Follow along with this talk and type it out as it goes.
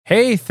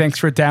Hey, thanks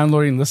for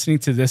downloading and listening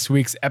to this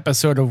week's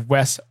episode of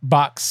West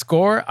Box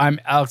Score. I'm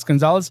Alex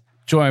Gonzalez,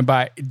 joined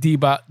by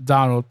D-Bot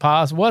Donald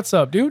Paz. What's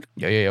up, dude?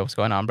 Yo, what's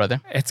going on,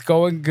 brother? It's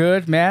going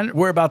good, man.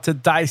 We're about to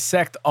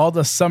dissect all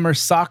the summer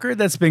soccer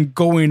that's been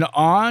going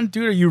on.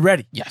 Dude, are you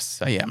ready?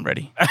 Yes, I am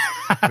ready.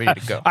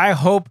 Ready to go. I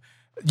hope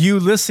you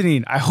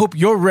listening, I hope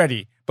you're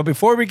ready. But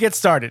before we get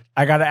started,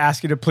 I got to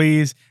ask you to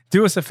please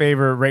do us a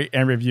favor, rate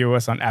and review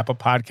us on Apple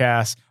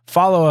Podcasts,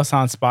 follow us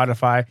on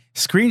Spotify,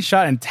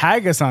 screenshot and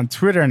tag us on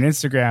Twitter and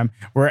Instagram.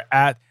 We're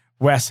at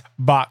West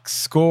Box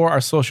Score.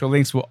 Our social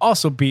links will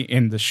also be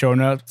in the show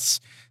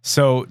notes.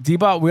 So,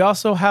 D-Bot, we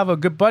also have a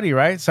good buddy,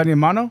 right? Sonny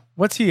Hermano.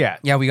 What's he at?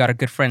 Yeah, we got a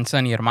good friend,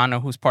 Sonny Hermano,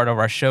 who's part of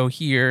our show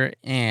here,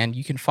 and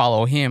you can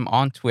follow him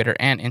on Twitter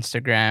and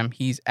Instagram.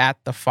 He's at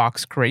The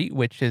Fox Crate,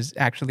 which is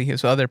actually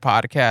his other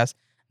podcast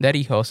that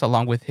he hosts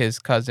along with his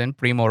cousin,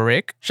 Primo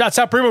Rick. Shouts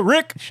out, Primo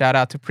Rick. Shout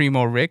out to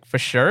Primo Rick for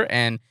sure.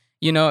 And,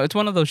 you know, it's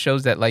one of those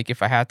shows that, like,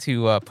 if I had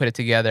to put it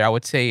together, I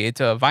would say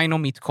it's a vinyl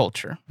meets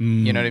culture.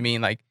 You know what I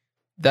mean? Like,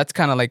 that's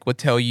kind of like would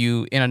tell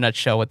you in a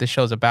nutshell what this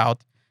show's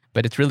about.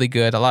 But it's really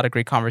good. A lot of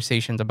great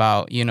conversations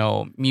about, you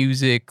know,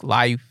 music,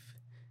 life,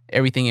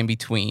 everything in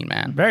between,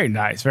 man. Very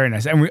nice, very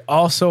nice. And we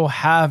also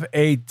have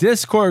a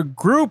Discord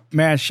group,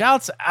 man.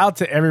 Shouts out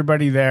to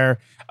everybody there.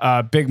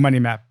 Big Money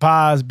Matt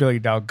Paz, Billy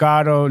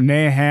Delgado,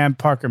 Naham,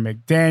 Parker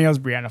McDaniels,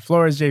 Brianna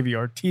Flores, JV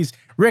Ortiz,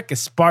 Rick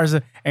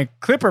Esparza, and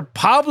Clipper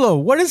Pablo.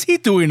 What is he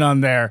doing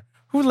on there?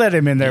 Who let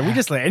him in there? Yeah. We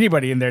just let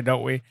anybody in there,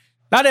 don't we?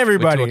 Not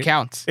everybody. With 2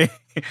 accounts.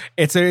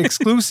 It's an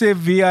exclusive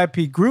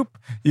VIP group.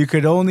 You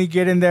could only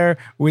get in there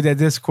with a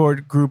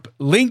Discord group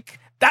link.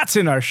 That's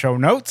in our show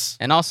notes.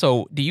 And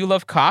also, do you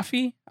love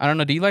coffee? I don't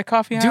know. Do you like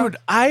coffee, Hal? Dude,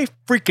 I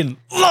freaking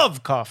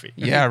love coffee.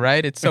 Yeah,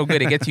 right? It's so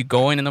good. It gets you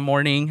going in the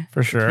morning.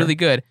 For sure. It's really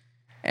good.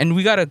 And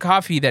we got a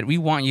coffee that we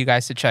want you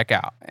guys to check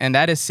out. And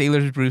that is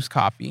Sailor's Brews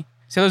Coffee.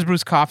 Sailor's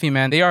Brews Coffee,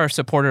 man, they are a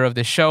supporter of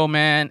the show,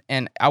 man.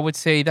 And I would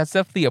say that's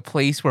definitely a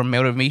place where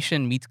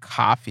motivation meets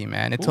coffee,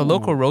 man. It's a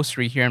local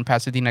roastery here in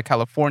Pasadena,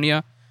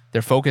 California.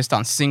 They're focused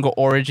on single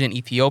origin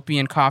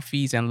Ethiopian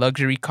coffees and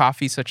luxury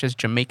coffees such as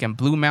Jamaican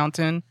Blue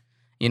Mountain.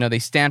 You know, they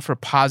stand for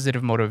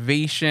positive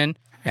motivation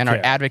and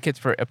are advocates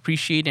for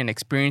appreciating and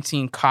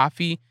experiencing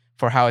coffee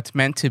for how it's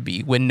meant to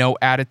be with no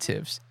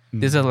additives.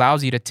 This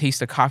allows you to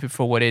taste the coffee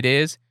for what it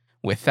is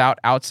without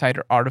outside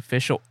or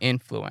artificial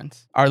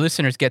influence. Our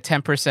listeners get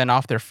 10%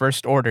 off their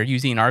first order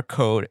using our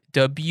code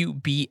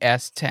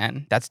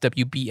WBS10. That's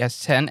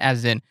WBS10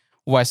 as in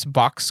West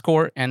Box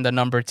Score and the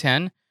number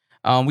 10.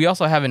 We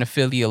also have an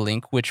affiliate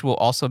link, which will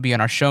also be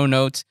in our show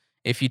notes.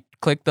 If you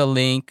click the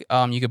link,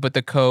 you can put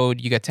the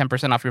code, you get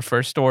 10% off your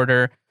first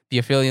order. The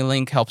affiliate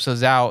link helps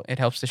us out. It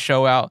helps the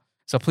show out.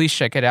 So please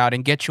check it out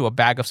and get you a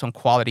bag of some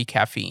quality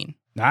caffeine.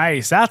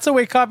 Nice. That's the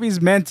way coffee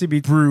is meant to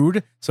be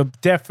brewed. So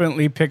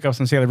definitely pick up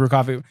some Sailor Brew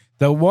coffee.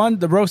 The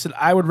roast that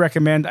I would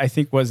recommend, I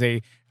think, was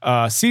a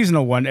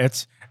seasonal one.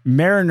 It's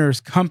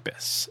Mariner's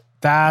Compass.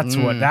 That's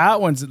what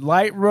that one's.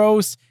 Light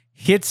roast,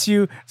 hits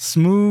you,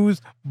 smooth,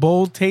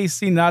 bold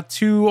tasting, not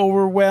too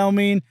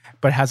overwhelming,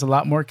 but has a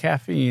lot more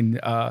caffeine.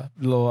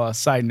 Little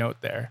side note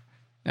there.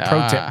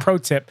 Pro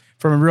tip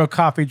from a real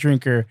coffee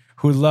drinker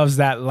who loves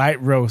that light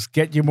roast.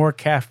 Get you more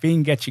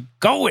caffeine, get you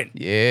going.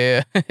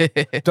 Yeah.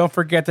 Don't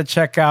forget to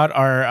check out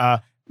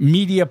our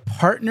media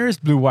partners,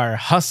 Blue Wire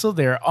Hustle.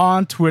 They're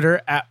on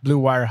Twitter at Blue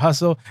Wire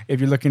Hustle.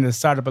 If you're looking to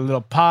start up a little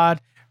pod,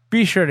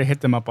 be sure to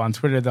hit them up on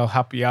Twitter. They'll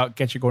help you out,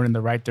 get you going in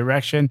the right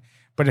direction.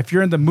 But if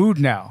you're in the mood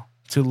now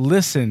to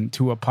listen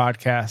to a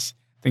podcast,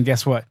 then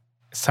guess what?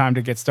 It's time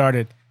to get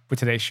started with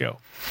today's show.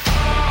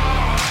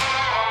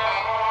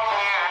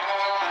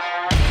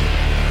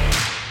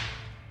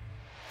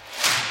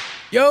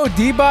 Yo,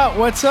 D-Bot,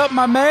 what's up,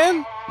 my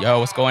man? Yo,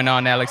 what's going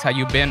on, Alex? How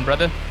you been,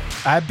 brother?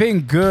 I've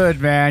been good,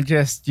 man.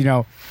 Just, you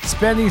know,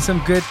 spending some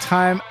good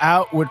time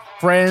out with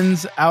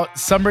friends, out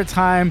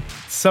summertime,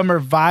 summer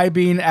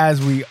vibing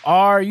as we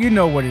are. You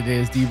know what it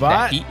is,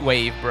 D-Bot. That heat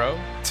wave, bro.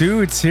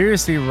 Dude,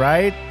 seriously,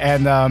 right?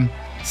 And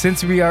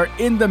since we are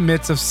in the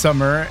midst of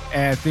summer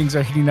and things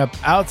are heating up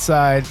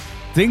outside,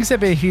 things have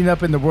been heating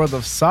up in the world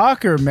of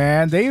soccer,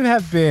 man. They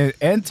have been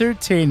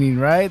entertaining,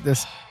 right?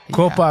 This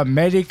Copa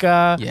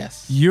America,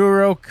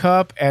 Euro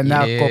Cup, and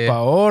now Copa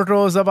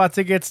Oro is about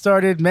to get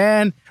started.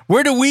 Man,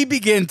 where do we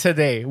begin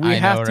today? We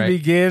have to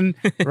begin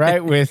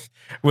right with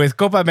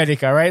Copa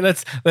America, right?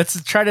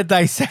 Let's try to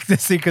dissect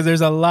this thing because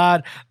there's a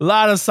lot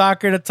of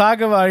soccer to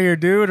talk about here,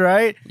 dude,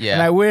 right? Yeah.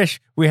 And I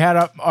wish we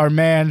had our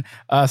man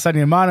Sonny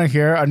Hermano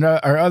here,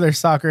 our other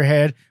soccer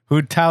head,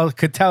 who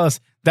could tell us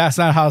that's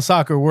not how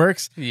soccer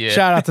works. Yeah.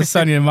 Shout out to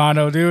Sonny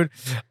Hermano, dude.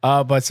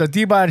 But so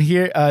D-Bot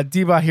here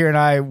and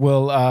I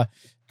will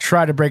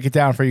try to break it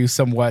down for you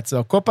somewhat.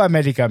 So Copa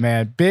America,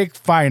 man, big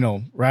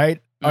final, right?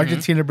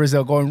 Argentina,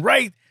 Brazil going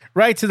right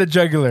to the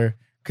jugular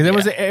because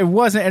it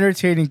was an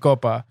entertaining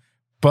Copa.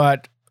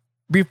 But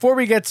before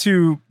we get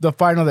to the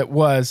final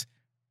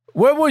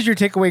what was your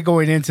takeaway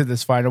going into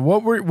this final?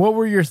 What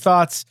were your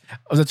thoughts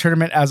of the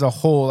tournament as a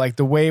whole, like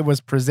the way it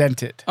was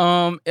presented?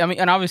 I mean,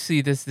 and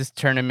obviously this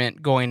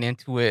tournament going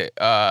into it,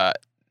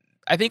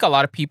 I I think a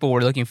lot of people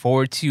were looking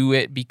forward to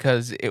it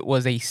because it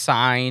was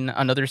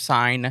another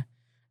sign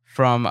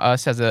from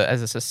us as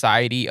a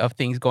society of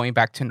things going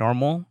back to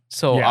normal.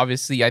 So Yeah.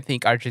 obviously, I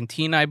think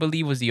Argentina, I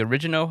believe, was the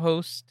original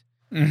host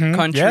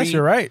country. Yes,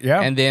 you're right.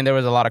 Yeah. And then there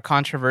was a lot of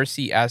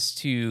controversy as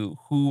to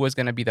who was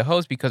going to be the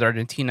host because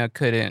Argentina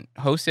couldn't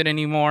host it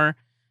anymore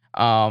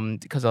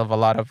because of a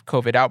lot of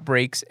COVID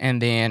outbreaks.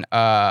 And then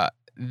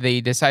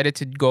they decided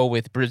to go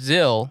with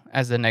Brazil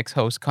as the next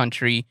host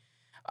country.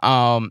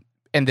 And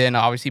then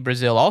obviously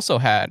Brazil also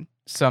had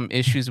some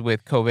issues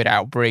with COVID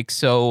outbreaks.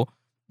 So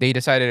they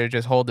decided to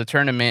just hold the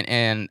tournament.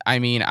 And I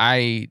mean,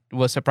 I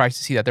was surprised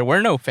to see that there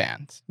were no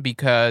fans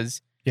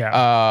because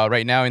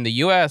right now in the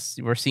U.S.,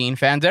 we're seeing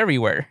fans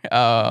everywhere.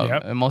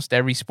 Most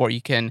every sport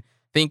you can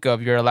think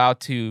of, you're allowed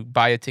to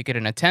buy a ticket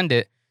and attend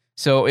it.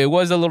 So it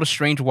was a little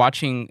strange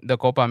watching the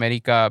Copa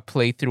America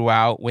play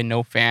throughout with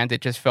no fans.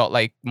 It just felt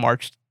like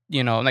March,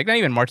 like not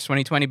even March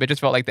 2020, but just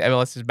felt like the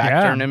MLS is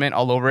back tournament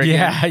all over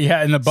again.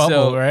 Yeah, in the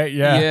bubble, right?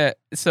 Yeah.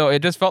 So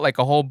it just felt like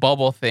a whole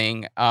bubble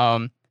thing.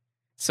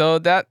 So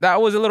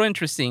that was a little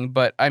interesting.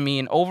 But I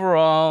mean,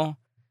 overall,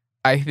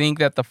 I think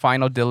that the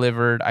final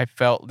delivered. I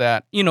felt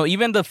that,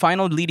 even the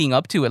final leading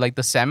up to it, like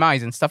the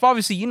semis and stuff,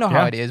 obviously,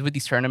 how it is with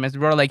these tournaments,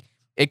 bro. Like,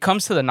 it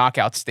comes to the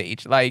knockout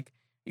stage. Like,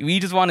 we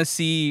just want to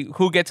see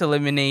who gets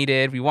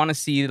eliminated. We want to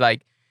see,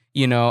 like,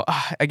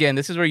 again,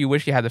 this is where you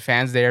wish you had the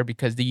fans there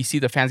because you see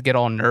the fans get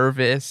all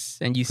nervous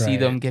and you see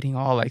them getting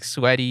all, like,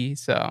 sweaty.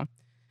 So,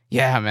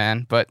 yeah,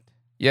 man. But,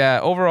 yeah,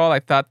 overall, I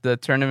thought the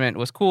tournament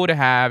was cool to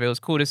have. It was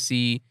cool to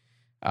see.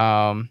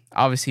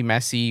 Obviously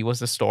Messi was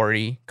the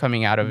story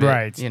coming out of it,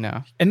 right?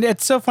 And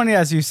it's so funny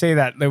as you say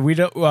that we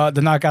don't.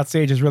 The knockout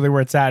stage is really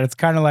where it's at. It's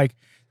kind of like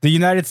the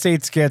United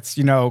States gets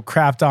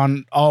crapped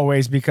on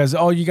always because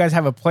you guys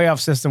have a playoff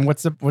system.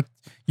 What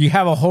you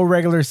have a whole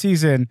regular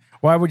season?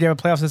 Why would you have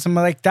a playoff system?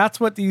 Like that's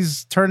what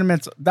these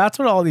tournaments. That's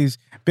what all these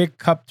big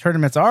cup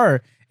tournaments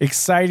are.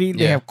 Exciting.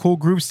 They have cool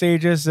group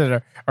stages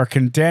that are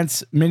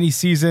condensed mini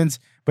seasons.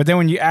 But then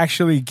when you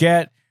actually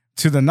get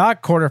to the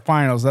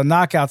quarterfinals, the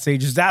knockout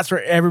stages, that's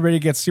where everybody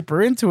gets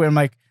super into it. I'm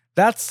like,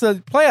 that's the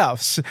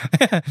playoffs.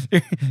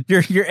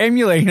 you're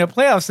emulating a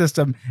playoff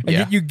system,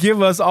 and you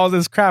give us all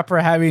this crap for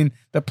having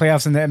the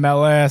playoffs in the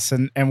MLS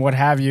and what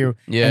have you,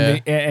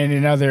 and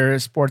in other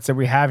sports that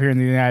we have here in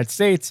the United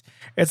States.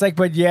 It's like,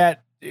 but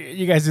yet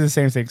you guys do the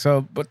same thing.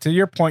 So, but to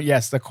your point,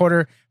 yes, the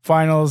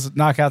quarterfinals,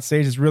 knockout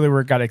stage is really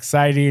where it got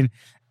exciting.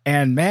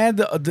 And man,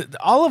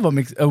 all of them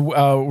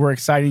were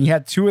exciting. You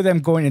had two of them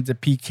going into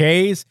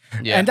PKs,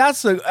 and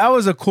that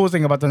was a cool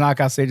thing about the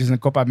knockout stages in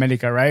Copa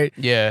America, right?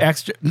 Yeah,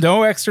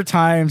 no extra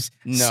times,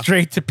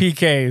 straight to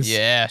PKs.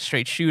 Yeah,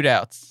 straight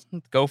shootouts.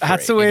 Go for it.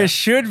 That's the way it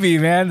should be,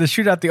 man. The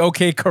shootout, the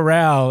OK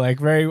Corral, like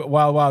very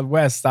Wild Wild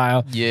West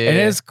style. Yeah, and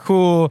it is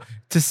cool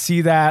to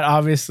see that,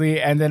 obviously,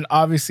 and then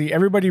obviously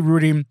everybody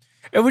rooting.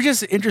 It was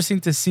just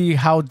interesting to see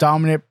how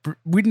dominant.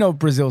 We know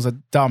Brazil's a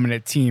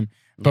dominant team.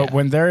 But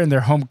when they're in their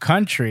home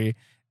country,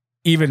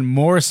 even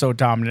more so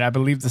dominant. I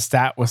believe the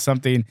stat was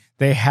something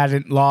they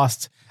hadn't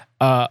lost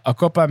a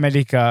Copa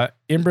America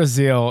in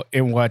Brazil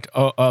in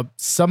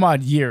some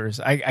odd years.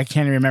 I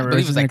can't even remember. I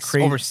believe it was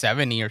like over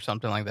 70 or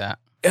something like that.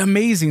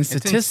 Amazing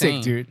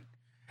statistic, dude.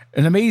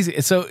 An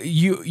amazing. So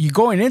you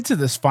going into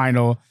this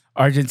final,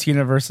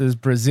 Argentina versus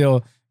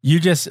Brazil, it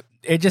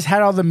just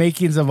had all the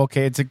makings of,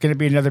 okay, it's going to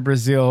be another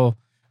Brazil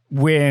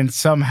win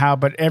somehow,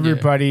 but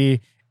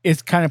everybody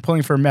is kind of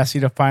pulling for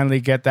Messi to finally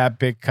get that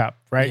big cup,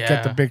 right? Yeah.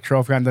 Get the big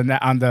trophy on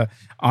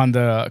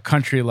the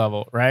country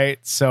level, right?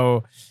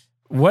 So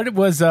what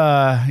was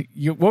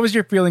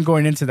your feeling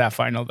going into that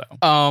final though?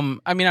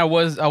 I mean, I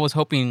was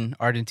hoping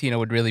Argentina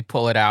would really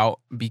pull it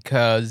out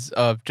because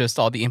of just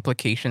all the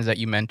implications that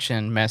you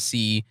mentioned.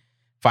 Messi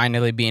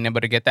finally being able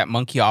to get that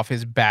monkey off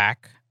his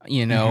back.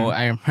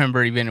 I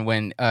remember even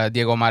when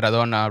Diego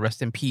Maradona,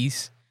 rest in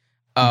peace,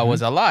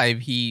 was alive,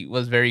 he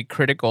was very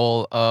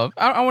critical of,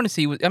 I want to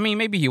see,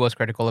 maybe he was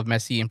critical of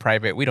Messi in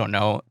private, we don't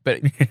know,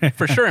 but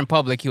for sure in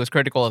public, he was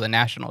critical of the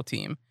national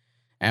team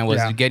and was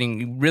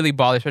getting really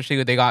bothered, especially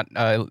when they got,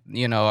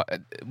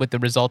 with the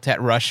result at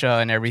Russia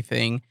and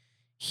everything.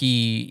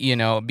 He,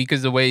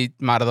 because the way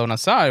Maradona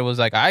saw it was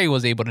like, I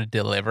was able to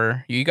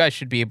deliver. You guys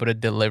should be able to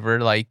deliver.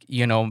 Like,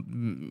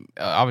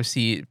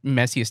 obviously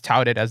Messi is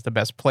touted as the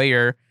best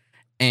player.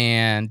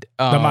 And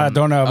the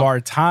Maradona of our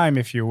time,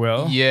 if you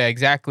will. Yeah,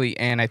 exactly.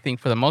 And I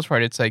think for the most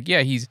part, it's like,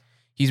 he's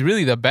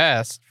really the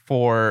best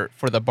for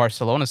the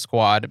Barcelona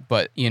squad,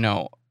 but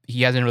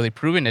he hasn't really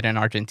proven it in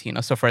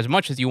Argentina. So for as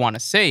much as you want to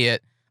say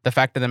it, the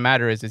fact of the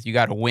matter is you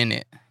got to win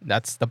it.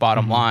 That's the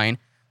bottom line.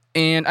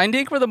 And I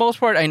think for the most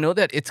part, I know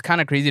that it's kind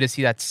of crazy to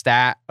see that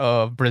stat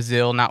of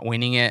Brazil not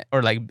winning it,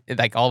 or like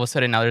all of a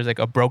sudden now there's like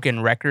a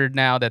broken record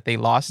now that they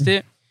lost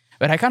it.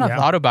 But I kind of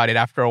thought about it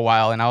after a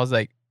while, and I was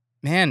like,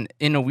 man,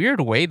 in a weird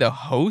way, the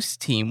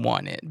host team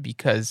won it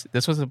because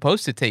this was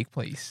supposed to take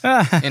place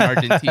in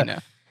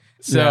Argentina.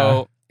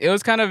 So it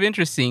was kind of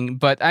interesting,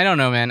 but I don't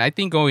know, man. I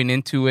think going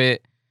into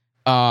it,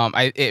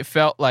 it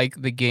felt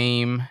like the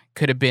game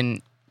could have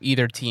been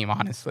either team,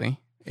 honestly.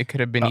 It could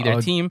have been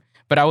either team,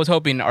 But I was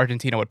hoping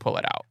Argentina would pull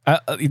it out.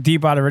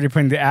 D-Bot already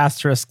putting the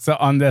asterisks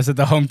on this that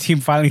the home team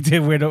finally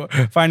did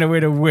find a way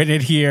to win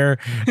it here.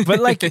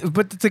 But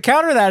but to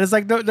counter that, it's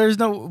like there's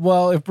no.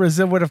 Well, if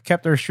Brazil would have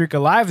kept their streak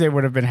alive, they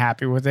would have been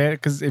happy with it.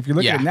 Because if you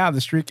look at it now,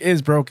 the streak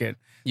is broken.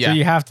 Yeah. So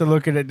you have to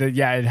look at it.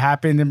 It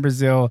happened in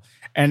Brazil,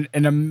 and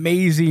an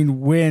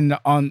amazing win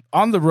on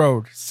the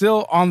road.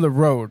 Still on the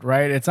road,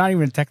 right? It's not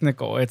even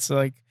technical. It's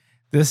like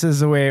this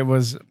is the way it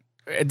was.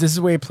 This is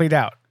the way it played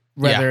out.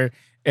 Whether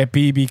it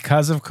be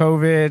because of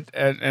COVID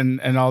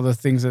and all the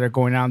things that are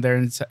going on there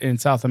in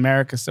South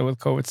America, still with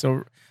COVID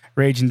still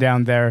raging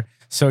down there.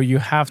 So you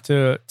have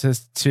to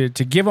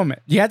give them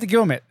it. You have to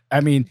give them it. I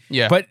mean,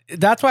 but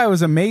that's why I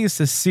was amazed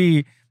to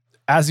see,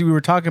 as we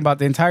were talking about,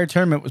 the entire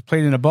tournament was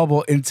played in a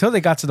bubble until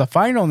they got to the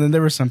final, and then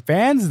there were some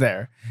fans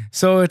there.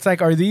 So it's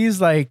like, are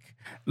these like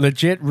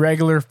legit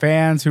regular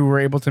fans who were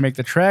able to make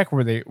the trek?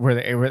 They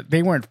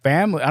weren't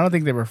family. I don't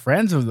think they were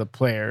friends of the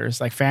players,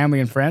 like family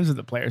and friends of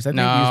the players. I think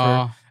these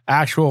were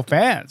actual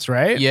fans,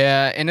 right?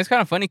 Yeah, and it's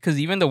kind of funny because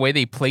even the way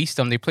they placed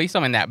them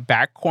in that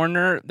back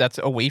corner that's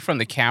away from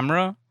the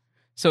camera.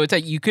 So it's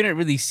like you couldn't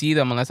really see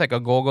them unless like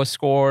a goal was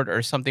scored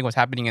or something was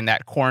happening in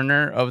that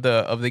corner of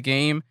the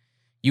game.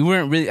 You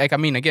weren't really like. I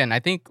mean, again, I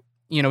think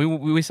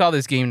we saw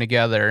this game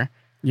together.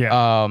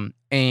 Yeah.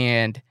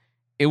 And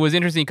it was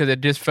interesting because it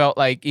just felt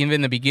like even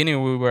in the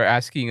beginning we were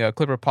asking.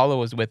 Clipper Paulo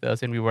was with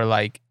us, and we were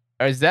like,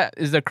 "Is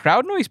the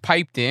crowd noise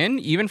piped in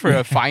even for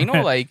a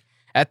final?" Like.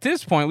 At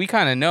this point, we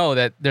kind of know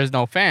that there's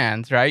no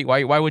fans, right?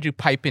 Why would you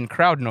pipe in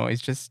crowd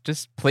noise?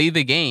 Just play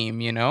the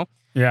game,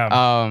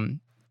 Yeah.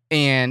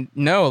 And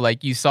no,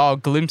 like you saw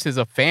glimpses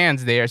of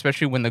fans there,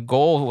 especially when the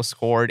goal was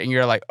scored, and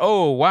you're like,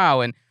 oh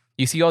wow! And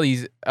you see all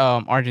these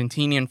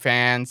Argentinian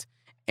fans,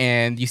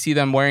 and you see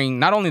them wearing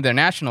not only their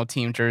national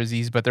team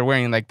jerseys, but they're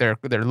wearing like their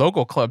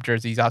local club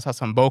jerseys. I saw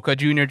some Boca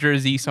Junior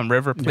jerseys, some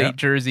River Plate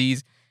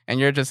jerseys, and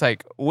you're just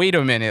like, wait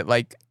a minute,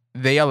 like.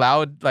 They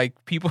allowed like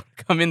people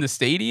to come in the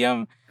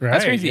stadium. Right,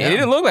 that's crazy. Yeah. It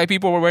didn't look like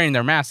people were wearing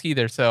their mask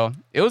either, so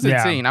it was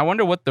insane. I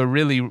wonder what the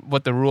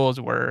rules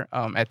were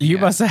at the end. You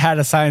must have had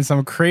to sign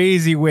some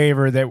crazy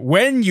waiver that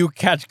when you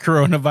catch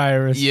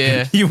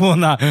coronavirus, you will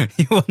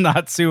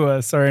not sue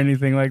us or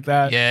anything like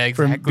that. Yeah,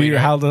 exactly.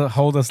 How to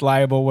hold us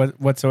liable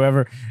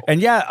whatsoever.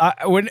 And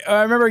I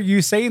remember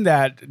you saying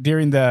that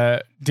during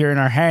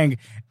our hang.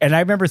 And I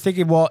remember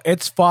thinking, well,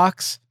 it's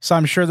Fox, so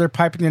I'm sure they're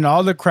piping in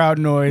all the crowd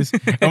noise.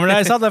 And when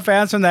I saw the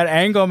fans from that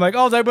angle, I'm like,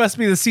 oh, that must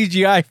be the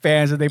CGI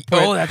fans that they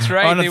put that's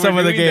right. on some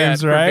of the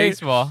games, right?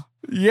 Baseball.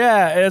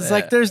 Yeah, and it's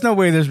like, there's no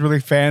way there's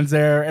really fans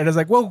there. And it's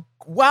like, well,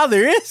 wow,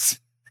 there is.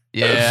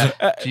 Yeah,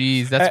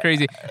 jeez, that's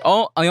crazy.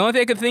 The only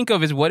thing I could think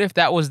of is what if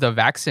that was the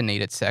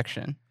vaccinated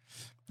section?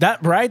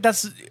 But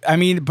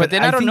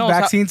then I don't know.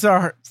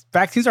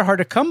 Vaccines are hard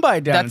to come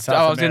by down in South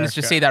America. I was going to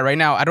just say that right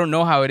now. I don't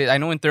know how it is. I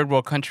know in third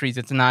world countries,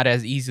 it's not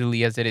as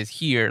easily as it is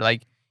here.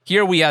 Like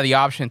here, we have the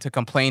option to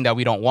complain that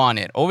we don't want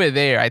it. Over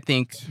there, I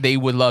think they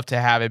would love to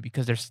have it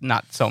because there's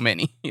not so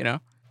many.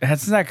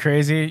 That's not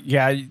crazy.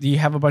 Yeah, you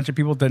have a bunch of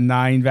people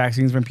denying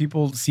vaccines when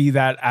people see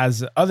that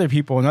as other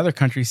people in other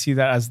countries see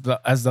that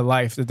as the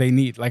life that they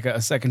need, like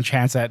a second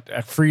chance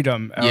at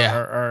freedom,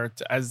 or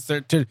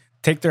to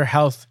take their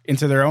health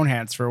into their own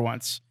hands for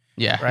once.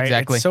 Yeah, right?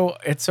 Exactly.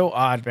 It's so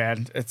odd,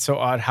 man. It's so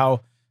odd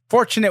how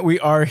fortunate we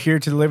are here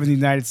to live in the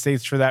United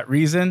States for that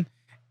reason,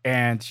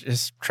 and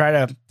just try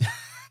to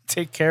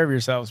take care of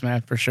yourselves,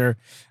 man, for sure.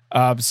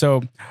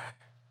 So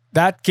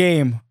that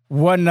game,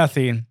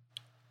 1-0,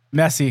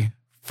 Messi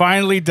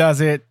finally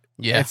does it.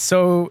 Yeah, it's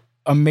so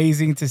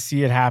amazing to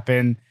see it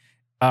happen.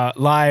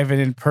 Live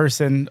and in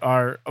person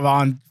or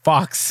on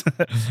Fox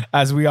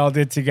as we all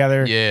did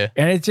together. Yeah.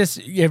 And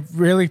it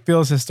really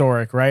feels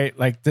historic, right?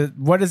 Like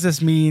what does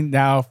this mean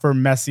now for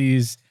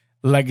Messi's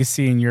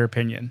legacy in your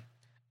opinion?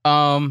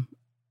 I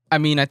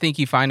think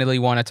he finally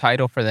won a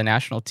title for the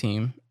national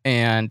team.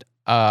 And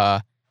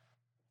I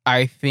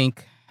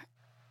think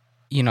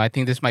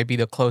this might be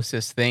the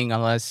closest thing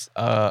unless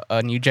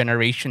a new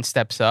generation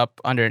steps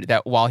up under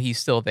that while he's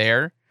still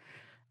there.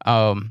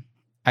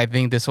 I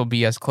think this will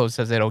be as close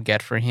as it'll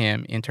get for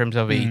him in terms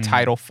of a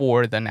title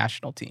for the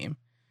national team.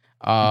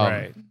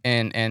 Right.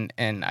 And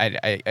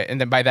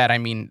then by that I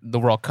mean the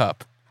World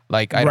Cup.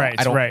 Like I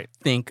don't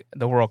think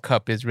the World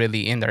Cup is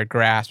really in their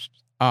grasp.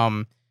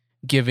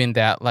 Given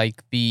that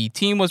like the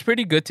team was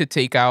pretty good to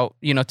take out,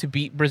 to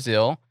beat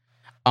Brazil.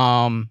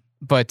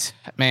 But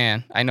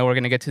man, I know we're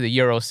gonna get to the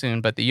Euros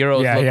soon, but the Euros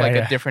look like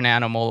a different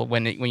animal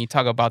when you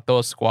talk about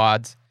those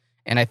squads.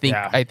 And I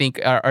think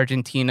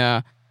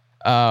Argentina.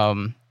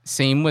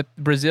 Same with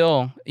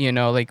Brazil,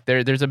 like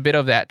there's a bit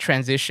of that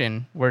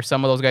transition where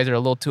some of those guys are a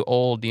little too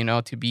old,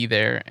 to be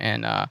there.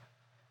 And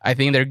I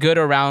think they're good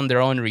around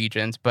their own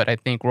regions, but I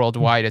think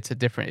worldwide it's a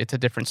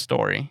different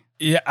story.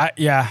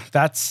 Yeah,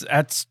 that's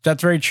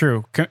very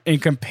true. In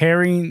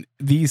comparing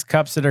these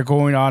cups that are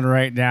going on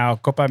right now,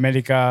 Copa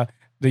America,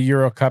 the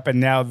Euro Cup, and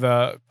now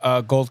the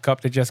Gold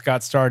Cup that just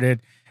got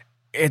started,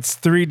 it's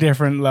 3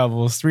 different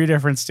levels, 3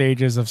 different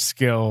stages of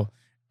skill,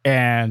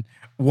 and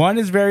one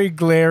is very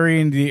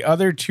glaring. The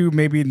other 2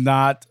 maybe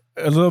not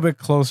a little bit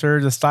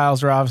closer. The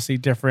styles are obviously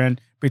different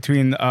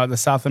between the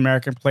South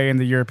American play and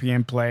the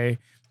European play.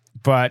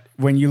 But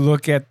when you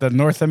look at the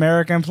North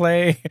American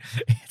play,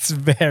 it's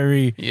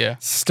very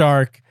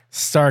stark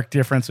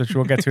difference, which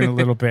we'll get to in a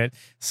little bit.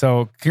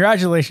 So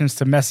congratulations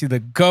to Messi, the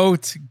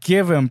GOAT.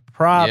 Give him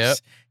props. Yep.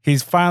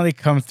 He's finally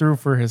come through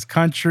for his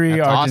country.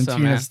 That's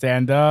Argentina, awesome,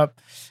 stand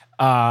up.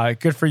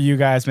 Good for you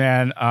guys,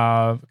 man.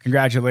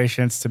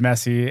 Congratulations to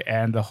Messi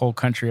and the whole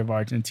country of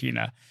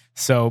Argentina.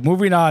 So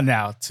moving on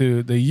now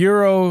to the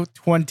Euro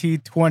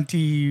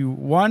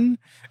 2021,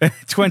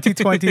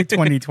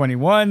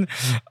 2021.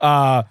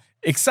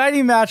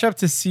 Exciting matchup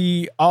to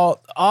see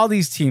all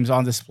these teams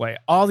on display,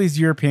 all these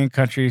European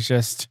countries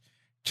just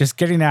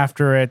getting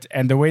after it,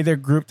 and the way they're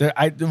grouped.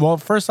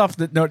 First off,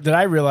 that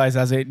I realized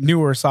as a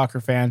newer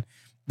soccer fan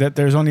that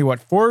there's only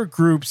 4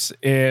 groups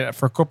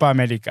for Copa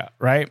America,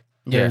 right?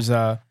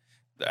 Yeah.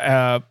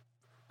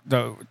 There's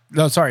there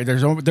was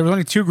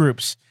only 2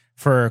 groups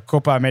for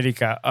Copa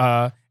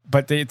America,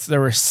 but there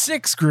were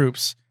 6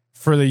 groups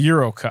for the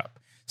Euro Cup.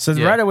 So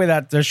right away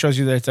that just shows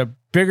you that it's a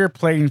bigger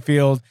playing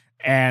field,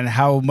 and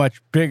how much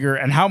bigger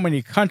and how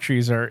many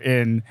countries are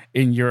in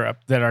Europe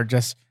that are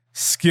just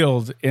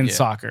skilled in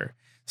soccer.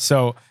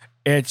 So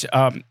it's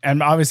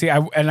and obviously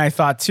I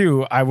thought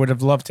too, I would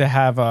have loved to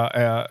have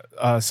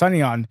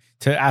Sonny on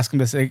to ask him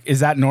this. Is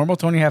that normal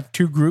to only have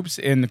 2 groups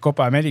in the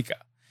Copa America?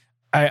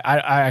 I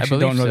actually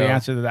don't know the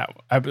answer to that.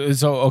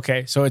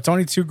 So it's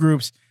only 2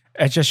 groups.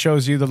 It just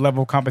shows you the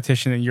level of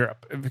competition in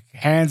Europe.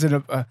 Hands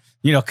in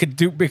it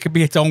could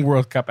be its own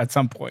World Cup at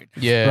some point.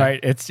 Yeah, right.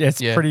 It's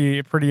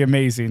pretty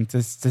amazing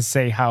to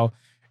say how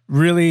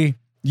really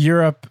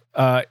Europe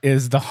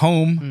is the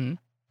home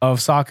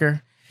of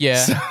soccer. Yeah,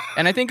 so,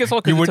 and I think it's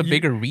all because it's a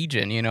bigger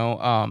region.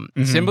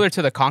 Similar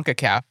to the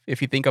CONCACAF.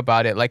 If you think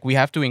about it, like we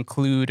have to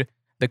include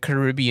the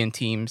Caribbean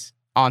teams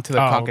onto the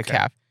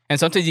CONCACAF, and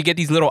sometimes you get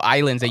these little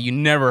islands that you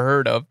never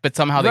heard of, but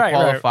somehow they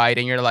qualified,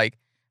 and you're like,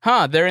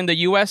 they're in the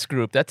U.S.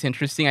 group. That's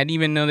interesting. I didn't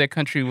even know that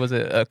country was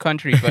a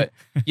country. But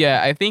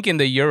yeah, I think in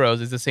the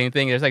Euros it's the same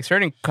thing. There's like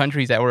certain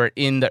countries that were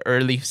in the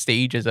early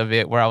stages of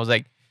it where I was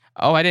like,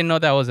 oh, I didn't know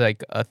that was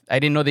like, I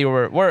didn't know they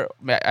were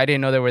I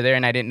didn't know they were there,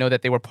 and I didn't know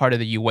that they were part of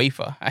the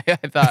UEFA.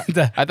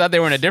 I thought they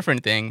were in a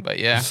different thing, but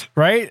yeah.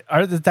 Right?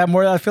 I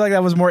feel like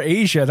that was more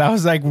Asia. That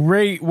was like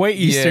way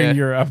Eastern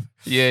Europe.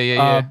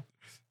 Yeah.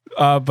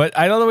 But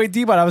I know the way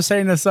D-Bot, I was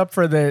setting this up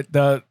for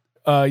the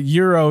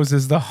Euros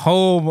is the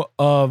home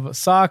of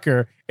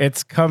soccer.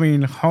 It's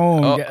coming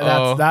home.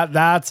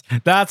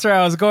 That's where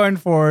I was going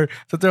for,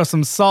 to throw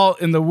some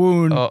salt in the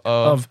wound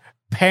of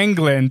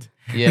Pangland.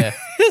 Yeah,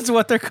 is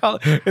what they're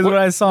called. What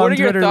I saw on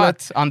Twitter. What are your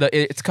thoughts on the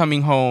 "It's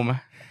coming home"?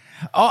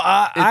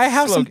 I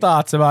have some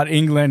thoughts about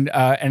England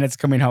and "It's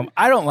coming home."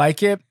 I don't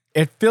like it.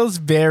 It feels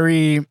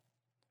very.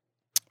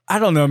 I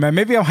don't know, man.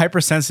 Maybe I'm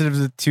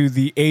hypersensitive to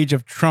the age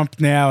of Trump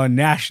now and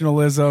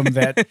nationalism.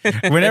 That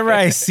whenever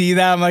I see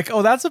that, I'm like,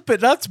 oh, that's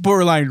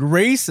borderline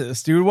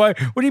racist, dude. What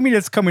do you mean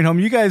it's coming home?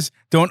 You guys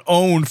don't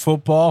own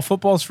football.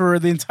 Football's for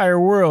the entire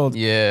world.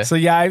 Yeah. So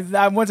yeah,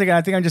 I once again,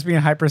 I think I'm just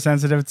being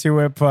hypersensitive to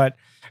it, but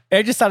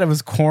I just thought it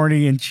was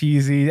corny and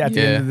cheesy at the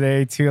end of the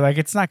day too. Like,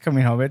 it's not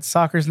coming home.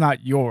 Soccer's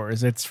not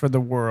yours. It's for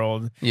the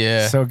world.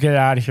 Yeah. So get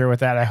out of here with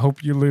that. I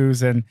hope you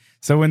lose. And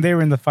so when they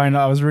were in the final,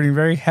 I was rooting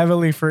very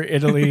heavily for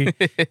Italy.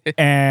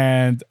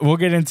 And we'll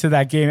get into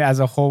that game as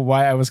a whole,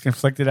 why I was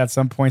conflicted at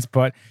some points.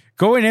 But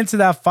going into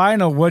that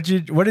final, what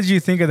did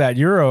you think of that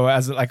Euro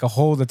as like a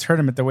whole, the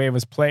tournament, the way it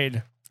was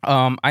played?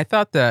 I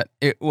thought that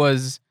it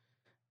was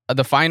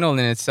the final in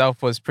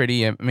itself was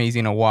pretty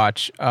amazing to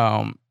watch.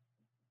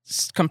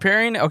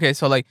 Comparing,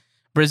 so like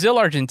Brazil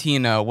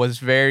Argentina was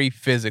very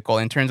physical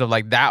in terms of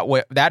like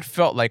that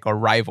felt like a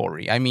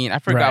rivalry. I mean, I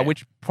forgot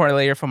which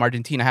player from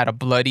Argentina had a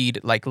bloodied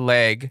like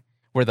leg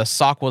where the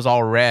sock was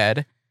all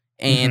red,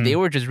 and they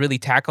were just really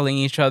tackling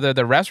each other.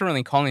 The refs weren't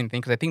really calling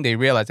anything because I think they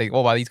realized like,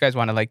 oh wow, these guys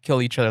want to like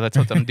kill each other. Let's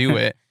let them do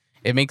it.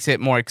 It makes it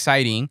more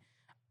exciting.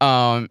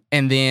 And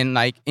then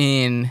like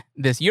in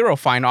this Euro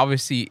final,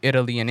 obviously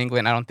Italy and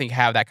England, I don't think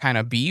have that kind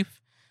of beef.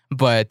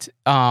 But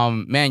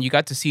man, you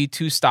got to see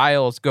 2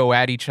 styles go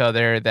at each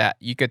other that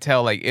you could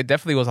tell like it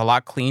definitely was a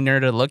lot cleaner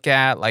to look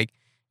at. Like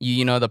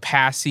the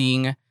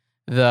passing,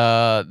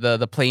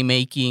 the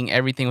playmaking,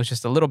 everything was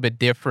just a little bit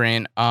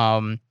different.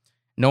 I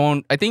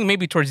think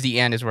maybe towards the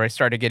end is where I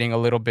started getting a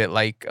little bit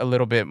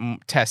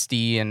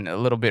testy and a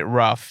little bit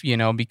rough,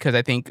 because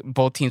I think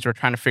both teams were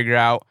trying to figure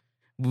out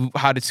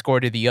how to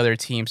score to the other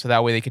team, so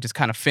that way they could just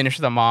kind of finish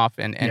them off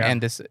and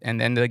end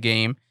the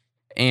game.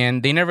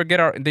 And they never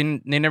they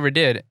never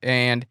did.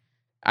 And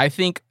I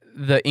think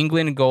the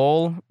England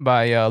goal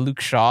by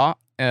Luke Shaw,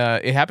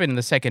 it happened in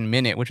the 2nd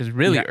minute, which is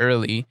really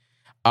early.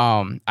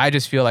 I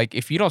just feel like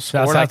if you don't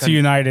score, that's like to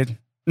United.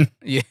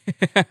 Yeah,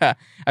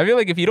 I feel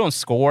like if you don't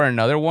score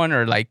another one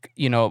or like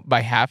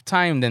by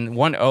halftime, then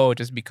 1-0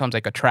 just becomes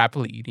like a trap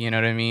lead. You know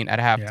what I mean? At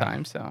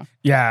halftime, so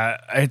yeah,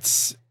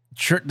 it's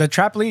the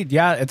trap lead.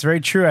 Yeah, it's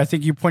very true. I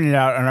think you pointed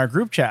out on our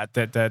group chat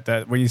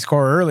that when you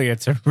score early,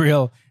 it's a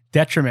real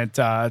detriment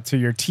to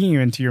your team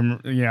and to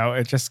your,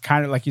 it's just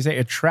kind of like you say,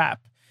 a trap.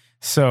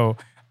 So,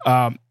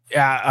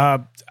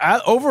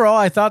 overall,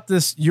 I thought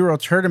this Euro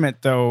tournament,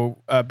 though,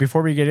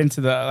 before we get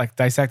into the like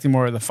dissecting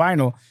more of the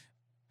final,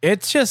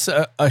 it's just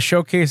a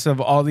showcase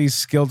of all these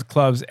skilled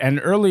clubs. And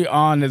early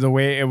on, the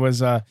way it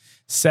was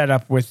set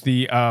up with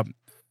the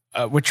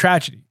with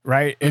tragedy,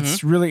 right?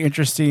 It's really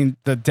interesting.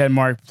 The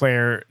Denmark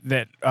player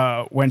that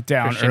went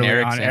down Christian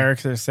early on,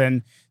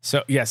 Eriksen.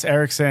 So yes,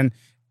 Eriksen.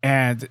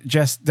 And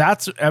just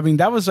that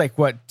was like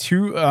what,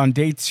 on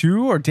day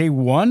 2 or day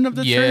 1 of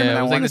the tournament? Yeah,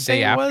 it was like the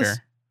day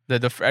after.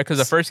 Because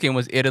the first game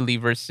was Italy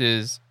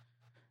versus,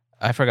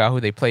 I forgot who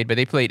they played, but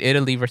they played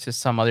Italy versus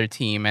some other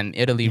team, and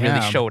Italy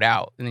really showed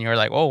out. And you're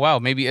like, oh wow,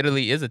 maybe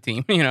Italy is a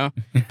team, you know?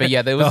 But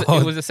yeah, it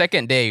was the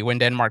second day when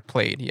Denmark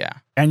played. Yeah,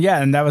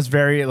 and that was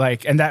very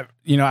and that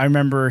I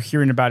remember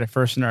hearing about it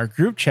first in our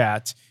group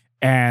chat,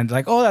 and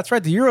like, oh, that's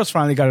right, the Euros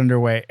finally got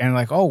underway, and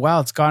like, oh wow,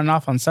 it's gotten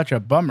off on such a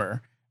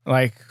bummer.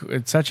 Like,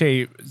 it's such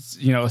a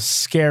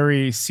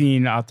scary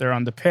scene out there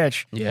on the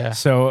pitch. Yeah.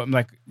 So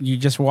like, you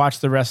just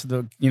watch the rest of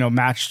the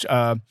match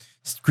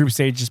group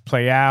stages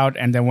play out,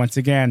 and then once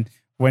we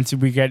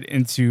get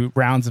into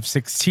rounds of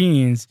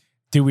 16s,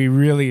 do we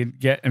really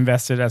get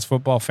invested as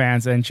football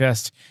fans and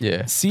just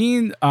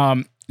seeing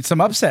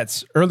some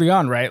upsets early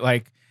on, right?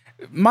 Like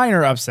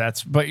minor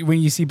upsets, but when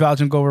you see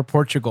Belgium go over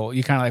Portugal,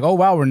 you kind of like, oh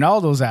wow,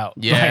 Ronaldo's out.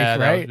 Yeah, like, that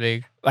right? was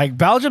big. Like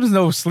Belgium's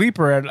no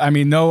sleeper.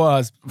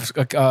 No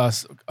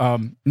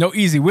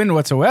easy win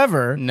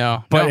whatsoever.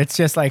 No, but it's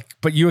just like,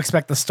 but you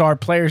expect the star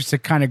players to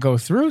kind of go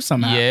through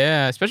somehow.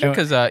 Yeah, especially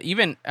because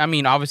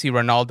obviously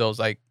Ronaldo's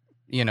like,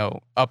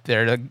 up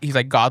there. He's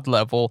like God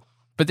level.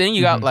 But then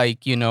you got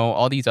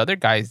all these other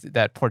guys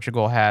that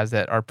Portugal has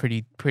that are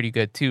pretty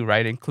good too,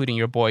 right? Including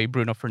your boy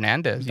Bruno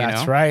Fernandes.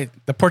 That's right,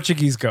 the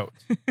Portuguese goat.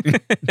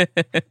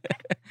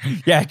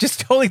 Yeah, just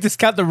totally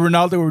discount the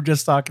Ronaldo we were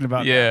just talking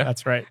about. Yeah,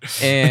 that's right.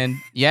 And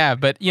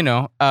but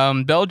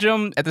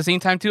Belgium at the same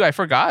time too. I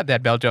forgot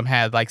that Belgium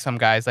had like some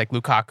guys like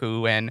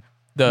Lukaku and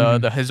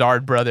the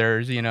Hazard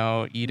brothers,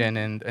 Eden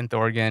and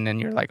Thorgan, and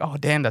you're like, oh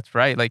damn, that's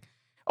right, like.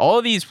 All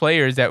of these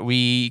players that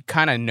we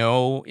kind of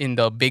know in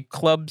the big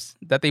clubs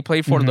that they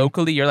play for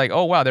locally, you're like,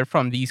 oh wow, they're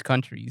from these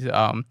countries,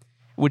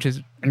 which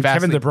is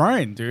Kevin De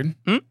Bruyne, dude.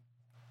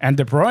 And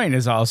De Bruyne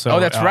is also. Oh,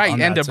 that's right,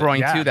 and De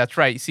Bruyne too. That's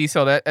right. See,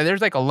 so there's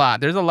like a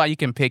lot. There's a lot you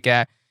can pick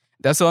at.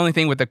 That's the only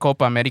thing with the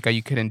Copa America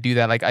you couldn't do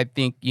that. Like I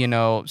think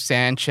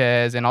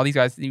Sanchez and all these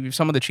guys,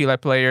 some of the Chile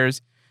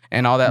players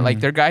and all that. Like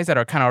they're guys that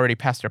are kind of already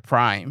past their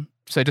prime.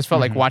 So it just felt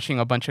like watching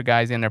a bunch of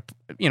guys in their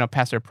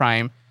past their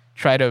prime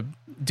try to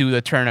do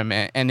the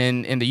tournament. And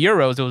then in the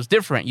Euros, it was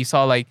different. You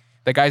saw like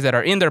the guys that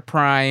are in their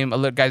prime,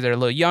 guys that are a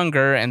little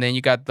younger, and then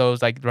you got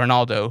those like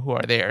Ronaldo who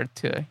are there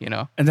to,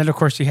 And then of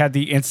course you had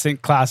the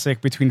instant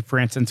classic between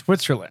France and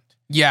Switzerland.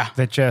 Yeah.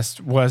 That just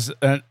was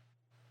an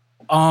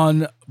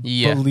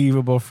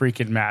unbelievable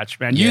freaking match,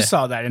 man. You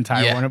saw that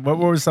entire one. What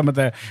were some of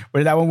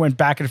where that one went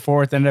back and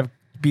forth, ended up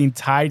being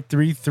tied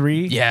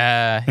 3-3?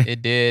 Yeah,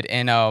 it did.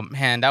 And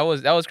man, that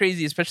was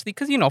crazy, especially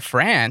because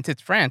France.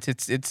 It's France.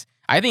 It's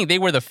I think they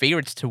were the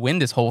favorites to win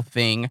this whole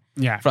thing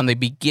from the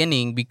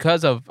beginning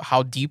because of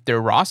how deep their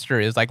roster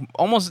is. Like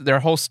almost their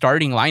whole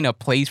starting lineup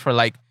plays for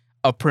like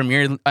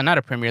not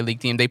a Premier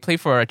League team. They play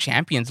for a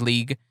Champions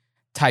League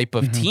type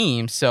of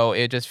team. So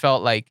it just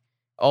felt like,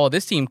 oh,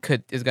 this team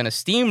is going to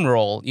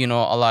steamroll,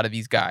 a lot of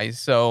these guys.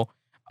 So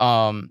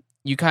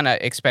you kind of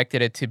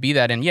expected it to be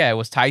that. And it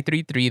was tied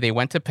 3-3. They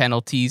went to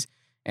penalties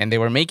and they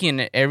were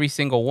making every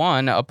single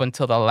one up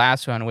until the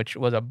last one, which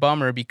was a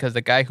bummer because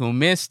the guy who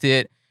missed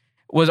it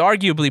was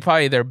arguably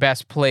probably their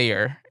best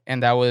player,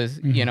 and that was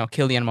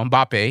Kylian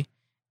Mbappe.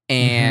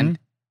 And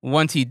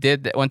once he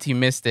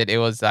missed it, it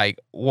was like,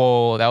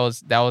 whoa, that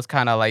was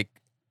kind of like,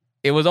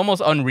 it was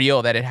almost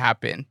unreal that it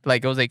happened.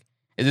 Like it was like,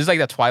 is this like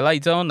the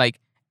Twilight Zone? Like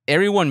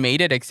everyone made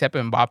it except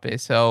Mbappe.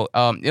 So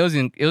it was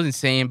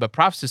insane. But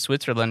props to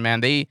Switzerland,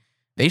 man. They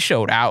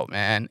showed out,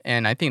 man,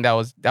 and I think that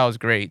was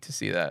great to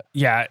see that.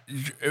 Yeah,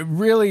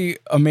 really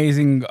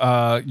amazing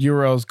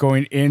Euros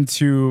going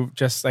into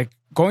just like.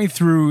 Going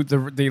through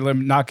the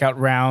knockout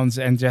rounds,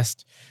 and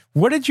just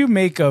what did you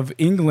make of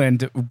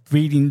England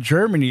beating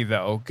Germany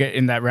though?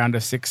 In that round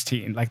of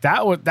 16, like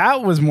that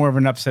was more of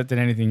an upset than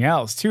anything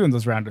else too in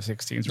those round of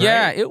 16s, right?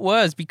 Yeah, it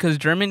was because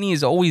Germany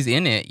is always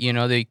in it.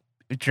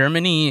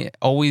 Germany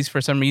always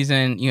for some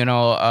reason,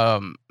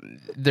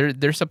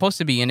 they're supposed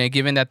to be in it,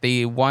 given that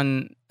they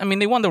won. I mean,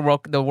 they won the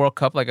World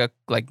Cup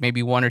like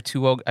maybe one or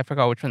two. I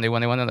forgot which one they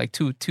won. They won like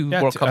two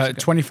World Cups.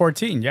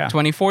 2014,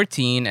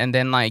 2014, and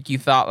then like you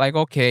thought like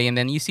okay, and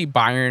then you see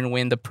Bayern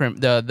win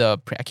the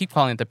I keep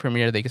calling it the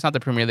Premier League. It's not the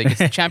Premier League. It's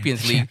the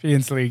Champions League.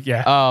 Champions League,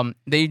 yeah.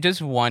 They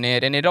just won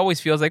it, and it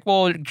always feels like,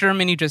 well,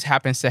 Germany just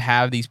happens to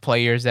have these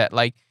players that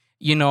like.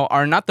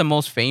 Are not the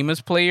most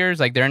famous players.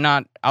 Like they're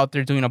not out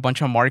there doing a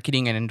bunch of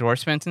marketing and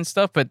endorsements and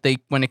stuff. But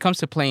when it comes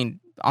to playing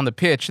on the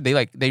pitch,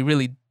 they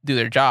really do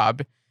their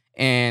job.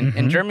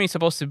 And Germany's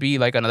supposed to be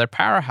like another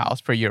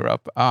powerhouse for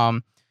Europe.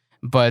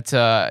 But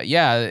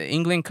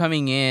England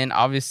coming in,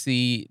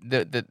 obviously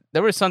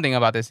there was something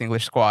about this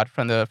English squad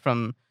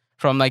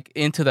from like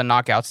into the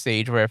knockout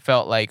stage where it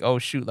felt like, oh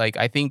shoot, like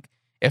I think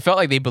it felt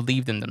like they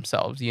believed in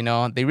themselves. You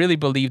know, they really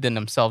believed in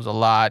themselves a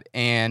lot.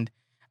 And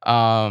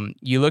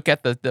you look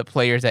at the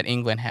players that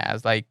England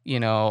has, like, you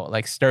know,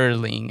 like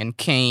Sterling and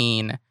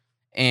Kane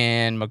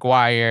and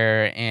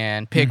Maguire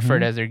and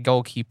Pickford as their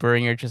goalkeeper,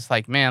 and you're just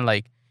like, man,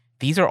 like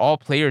these are all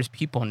players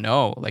people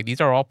know. Like these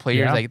are all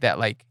players like that,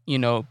 like, you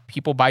know,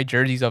 people buy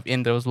jerseys of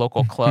in those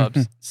local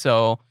clubs.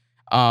 So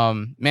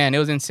man, it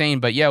was insane.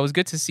 But yeah, it was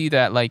good to see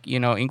that, like, you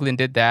know, England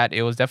did that.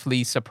 It was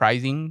definitely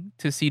surprising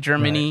to see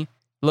Germany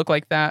look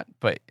like that.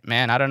 But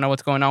man, I don't know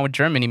what's going on with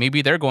Germany.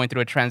 Maybe they're going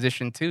through a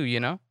transition too, you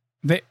know?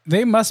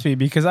 They must be,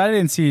 because I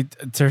didn't see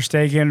Ter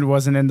Stegen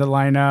wasn't in the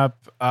lineup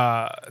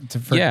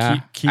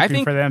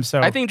keeping for them. So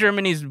I think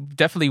Germany's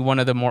definitely one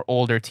of the more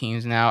older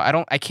teams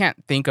now. I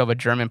can't think of a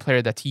German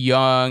player that's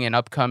young and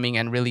upcoming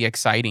and really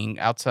exciting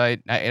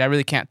outside. I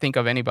really can't think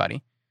of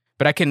anybody.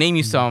 But I can name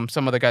you some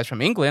of the guys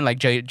from England, like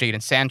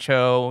Jadon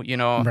Sancho, you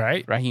know,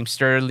 Raheem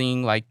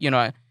Sterling, like, you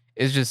know,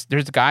 it's just,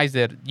 there's guys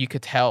that you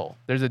could tell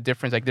there's a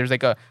difference. Like there's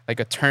like a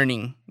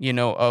turning, you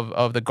know,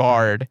 of the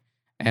guard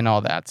and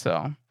all that.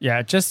 So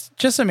yeah,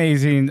 just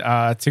amazing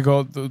to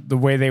go the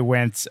way they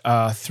went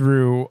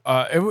through.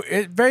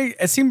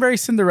 It seemed very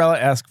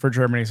Cinderella-esque for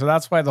Germany. So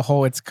that's why the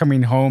whole "it's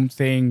coming home"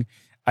 thing,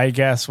 I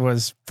guess,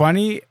 was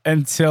funny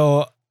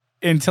until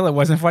it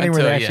wasn't funny,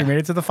 where they actually made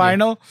it to the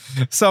final.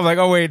 Yeah. So I'm like,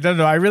 oh wait,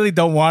 no, I really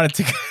don't want it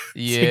to go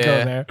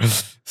there.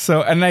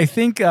 So, and I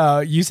think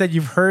you said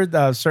you've heard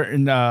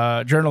certain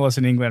journalists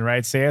in England,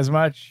 right, say as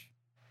much.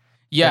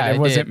 Yeah, it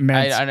wasn't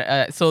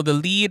meant. So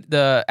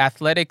the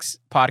Athletics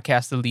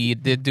podcast, The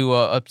Lead, did do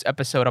a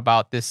episode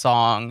about this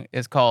song.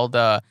 It's called,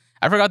 I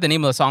forgot the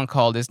name of the song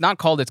called. It's not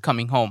called "It's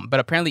Coming Home," but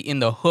apparently in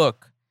the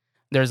hook,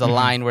 there's a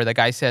line where the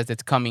guy says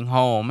 "It's coming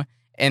home,"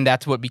 and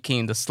that's what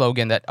became the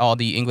slogan that all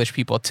the English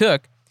people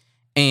took.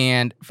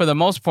 And for the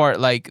most part,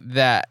 like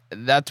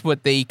that's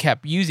what they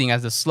kept using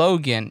as the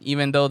slogan,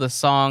 even though the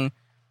song,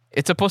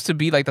 it's supposed to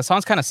be like, the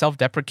song's kind of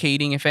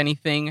self-deprecating, if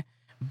anything.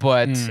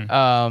 But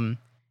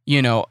you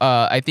know,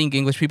 I think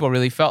English people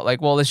really felt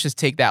like, well, let's just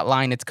take that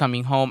line, "It's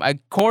coming home."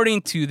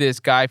 According to this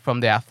guy from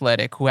The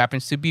Athletic, who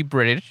happens to be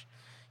British,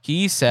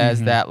 he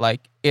says that,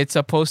 like, it's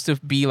supposed to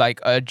be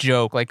like a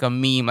joke, like a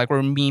meme, like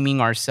we're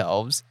memeing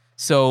ourselves.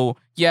 So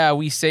yeah,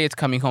 we say "it's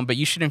coming home," but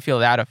you shouldn't feel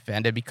that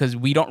offended, because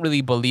we don't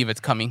really believe it's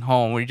coming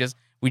home. We just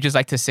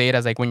like to say it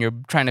as like when you're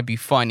trying to be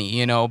funny,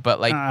 you know, but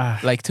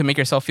like to make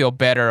yourself feel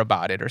better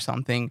about it or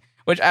something,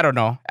 which I don't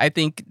know. I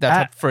think that's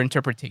up for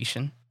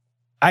interpretation.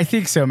 I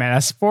think so, man.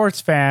 As sports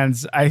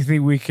fans, I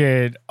think we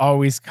could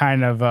always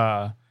kind of,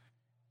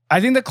 I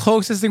think the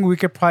closest thing we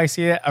could probably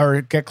see it or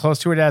get close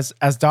to it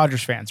as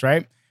Dodgers fans,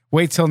 right?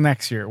 Wait till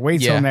next year.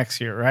 Wait till next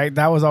year, right?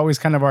 That was always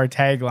kind of our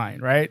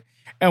tagline, right?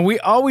 And we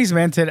always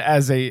meant it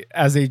as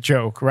a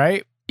joke,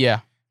 right? Yeah.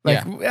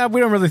 Like,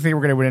 we don't really think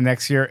we're going to win it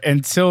next year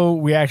until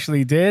we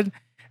actually did.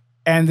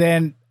 And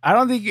then I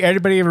don't think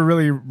anybody ever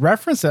really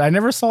referenced it. I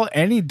never saw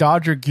any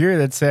Dodger gear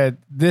that said,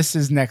 "This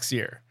is next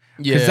year."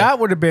 Because that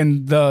would have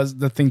been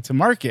the thing to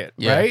market,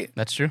 right?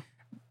 That's true.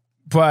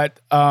 But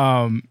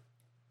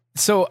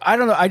so I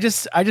don't know. I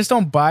just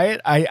don't buy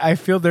it. I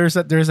feel there's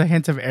a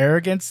hint of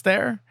arrogance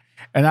there,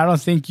 and I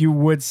don't think you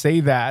would say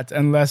that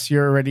unless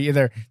you're already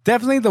either.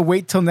 Definitely, the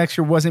 "wait till next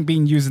year" wasn't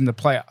being used in the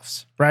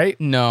playoffs, right?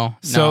 No.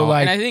 So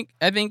like, and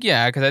I think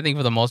yeah, because I think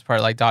for the most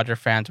part, like, Dodger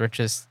fans were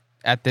just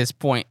at this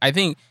point.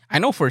 I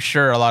know for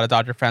sure a lot of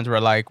Dodger fans were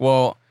like,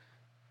 well,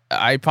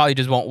 I probably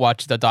just won't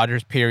watch the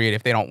Dodgers period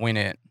if they don't win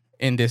it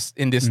in this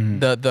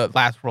the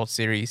last World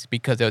Series,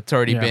 because it's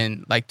already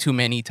been like too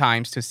many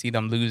times to see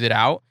them lose it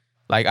out.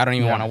 Like, I don't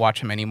even want to watch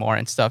them anymore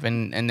and stuff.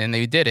 And then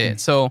they did it.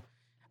 So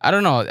I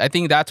don't know. I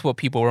think that's what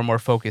people were more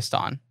focused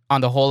on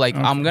the whole, like,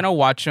 I'm going to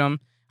watch them.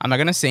 I'm not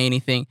going to say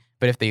anything,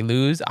 but if they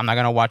lose, I'm not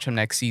going to watch them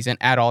next season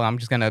at all. I'm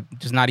just going to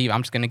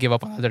I'm just going to give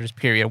up on the Dodgers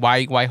period.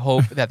 Why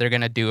hope that they're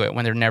going to do it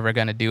when they're never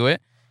going to do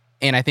it?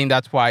 And I think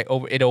that's why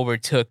it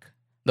overtook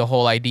the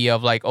whole idea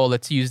of like, oh,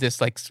 let's use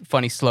this like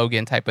funny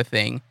slogan type of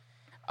thing.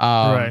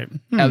 Right.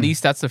 At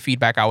least that's the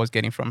feedback I was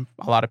getting from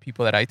a lot of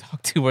people that I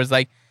talked to, was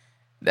like,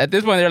 at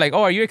this point, they're like,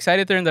 oh, are you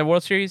excited they're in the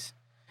World Series?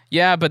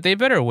 Yeah, but they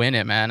better win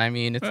it, man. I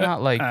mean, it's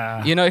not like,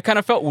 you know, it kind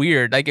of felt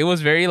weird. Like, it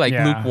was very like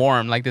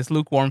lukewarm, like this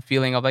lukewarm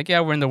feeling of like,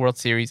 yeah, we're in the World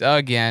Series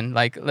again.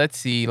 Like, let's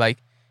see, like,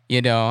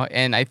 you know,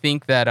 and I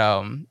think that,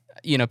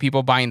 you know,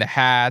 people buying the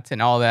hats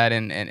and all that,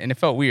 and it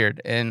felt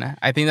weird. And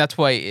I think that's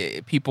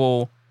why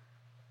people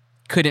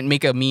couldn't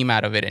make a meme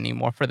out of it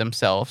anymore for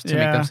themselves to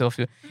make themselves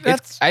feel.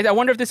 I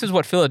wonder if this is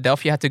what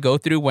Philadelphia had to go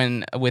through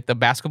with the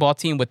basketball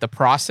team, with the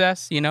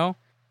process, you know?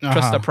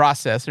 Trust the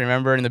process,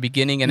 remember, in the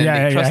beginning, and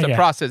then they trust the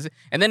process.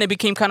 And then it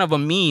became kind of a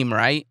meme,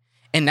 right?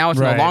 And now it's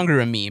no longer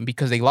a meme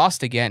because they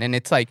lost again. And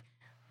it's like,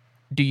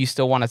 do you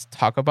still want to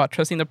talk about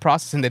trusting the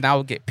process? And they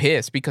now get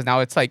pissed because now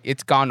it's like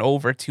it's gone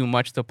over too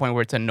much to the point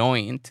where it's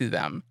annoying to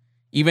them,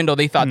 even though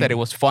they thought that it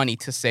was funny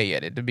to say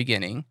it at the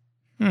beginning.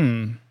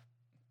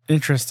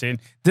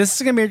 Interesting. This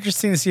is going to be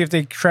interesting to see if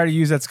they try to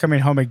use "That's Coming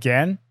Home"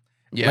 again.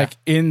 Yeah. like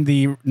in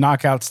the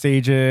knockout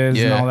stages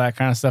and Yeah. all that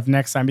kind of stuff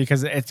next time,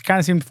 because it kind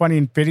of seemed funny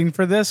and fitting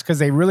for this because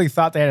they really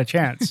thought they had a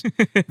chance.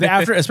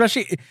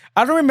 Especially,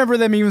 I don't remember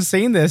them even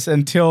saying this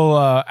until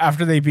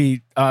after they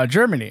beat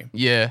Germany.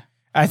 Yeah.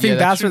 I think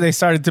that's that's where they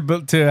started to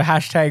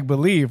hashtag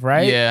believe,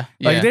 right? Yeah.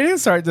 Like Yeah. they didn't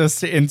start this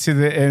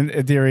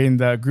during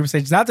the group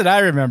stage. Not that I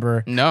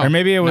remember. No. Or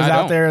maybe it was No, I out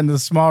don't. there in the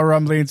small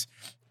rumblings.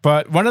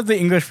 But one of the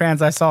English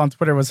fans I saw on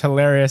Twitter was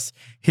hilarious.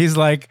 He's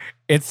like,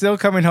 "It's still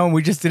coming home.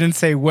 We just didn't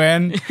say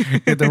when."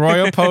 The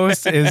Royal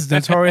Post is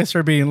notorious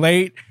for being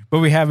late, but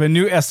we have a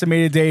new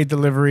estimated day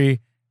delivery,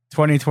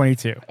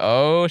 2022.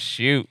 Oh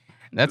shoot.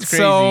 That's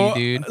crazy,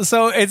 dude.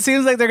 So it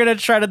seems like they're gonna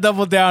try to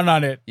double down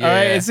on it. All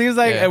right. Yeah, It seems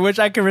like, yeah. which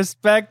I can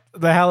respect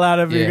the hell out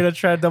of. Yeah. You're gonna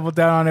try to double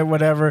down on it,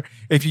 whatever.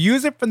 If you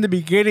use it from the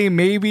beginning,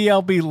 maybe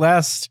I'll be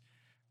less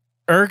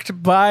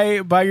irked by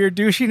your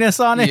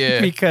douchiness on it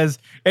Yeah. because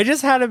it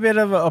just had a bit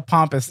of a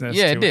pompousness.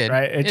 Yeah, to it did.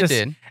 Right. It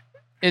did.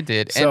 It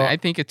did. So- And I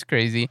think it's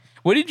crazy.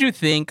 What did you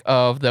think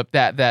of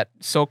that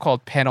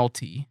so-called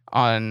penalty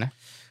on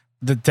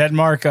The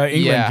Denmark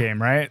England Yeah.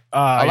 game, right?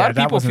 a lot of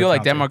people feel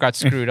like Denmark. Denmark got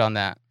screwed on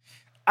that.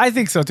 I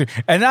think so too,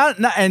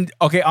 and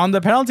okay on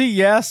the penalty,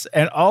 yes,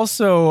 and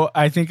also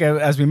I think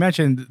as we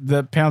mentioned,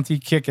 the penalty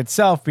kick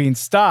itself being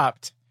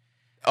stopped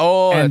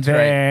Oh, and that's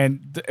right.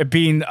 then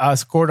being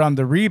scored on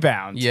the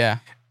rebound, Yeah.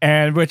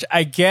 and which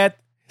I get,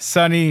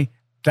 Sonny,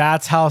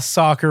 that's how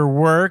soccer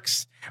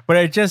works, but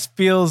it just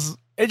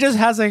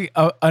has an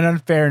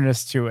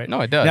unfairness to it.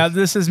 No, it does. Now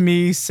this is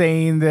me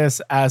saying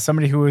this as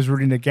somebody who was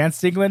rooting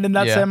against England in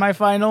that Yeah.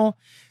 semifinal.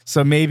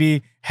 So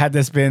maybe had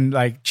this been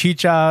like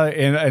Chicha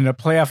in a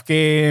playoff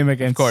game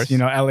against, course.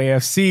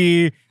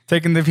 LAFC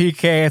taking the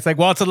PK, it's like,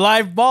 well, it's a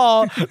live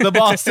ball. The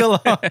ball's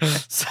still on.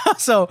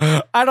 So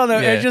I don't know.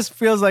 Yeah. It just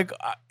feels like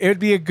it would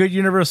be a good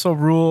universal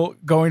rule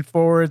going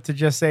forward to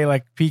just say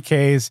like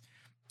PKs,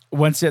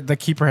 once the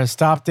keeper has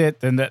stopped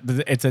it, then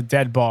it's a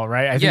dead ball,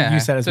 right? I think you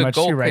said as it's a much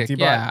goal too, right, kick.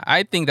 T-Bot? Yeah,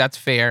 I think that's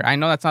fair. I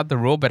know that's not the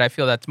rule, but I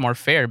feel that's more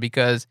fair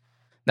because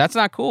that's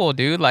not cool,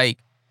 dude. Like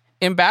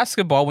in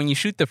basketball, when you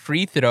shoot the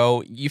free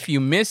throw, if you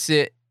miss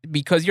it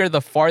because you're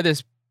the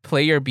farthest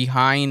player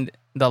behind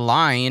the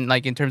line,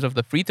 like in terms of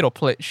the free throw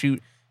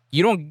shoot,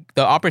 the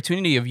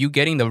opportunity of you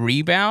getting the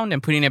rebound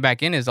and putting it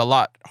back in is a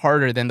lot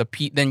harder than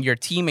than your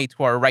teammates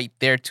who are right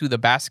there to the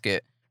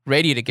basket,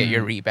 ready to get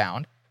your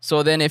rebound.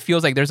 So then it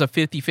feels like there's a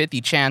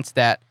 50-50 chance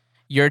that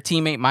your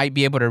teammate might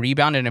be able to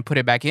rebound it and put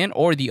it back in,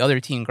 or the other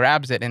team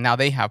grabs it and now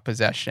they have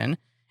possession.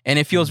 And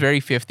it feels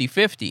very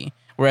 50-50.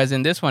 Whereas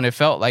in this one, it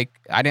felt like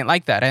I didn't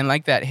like that. I didn't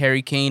like that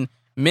Harry Kane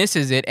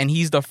misses it and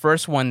he's the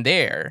first one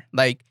there.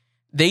 Like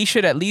they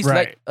should at least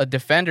let a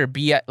defender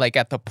be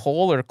at the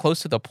pole or close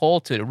to the pole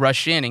to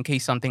rush in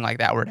case something like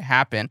that were to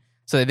happen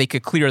so that they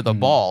could clear the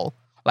ball.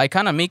 Like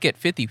kind of make it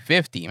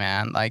 50-50,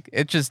 man. Like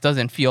it just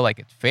doesn't feel like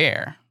it's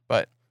fair.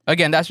 But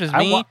again, that's just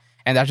me.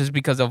 And that's just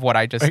because of what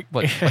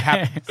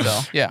happened. So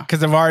yeah.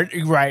 Because of our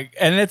right.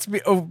 And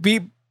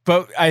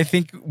but I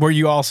think, were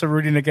you also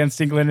rooting against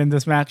England in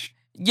this match?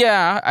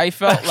 Yeah, I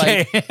felt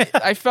like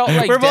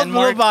we're both a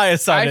little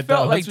biased on I it.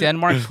 felt though. like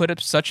Denmark put up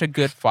such a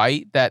good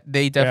fight that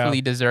they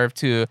definitely deserve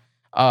to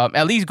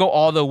at least go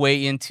all the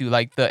way into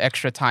like the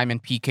extra time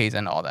and PKs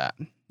and all that.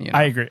 You know?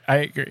 I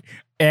agree.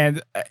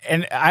 And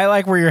I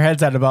like where your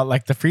head's at about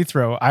like the free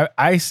throw.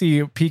 I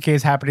see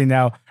PKs happening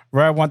now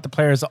where I want the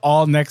players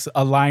all next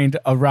aligned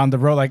around the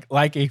row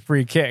like a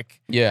free kick.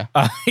 Yeah.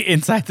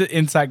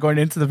 Inside going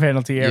into the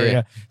penalty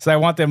area. So I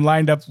want them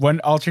lined up, one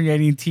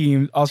alternating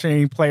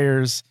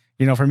players,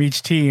 from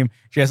each team,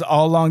 just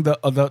all along the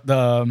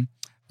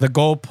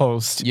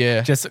goalpost. Yeah.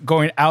 Just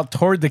going out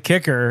toward the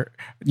kicker,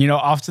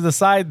 off to the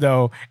side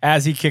though,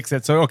 as he kicks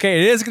it. So,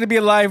 okay, it is going to be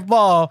a live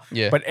ball,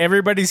 but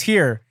everybody's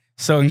here.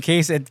 So in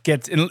case it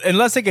gets,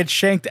 unless it gets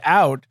shanked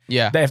out,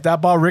 if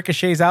that ball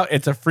ricochets out,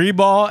 it's a free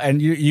ball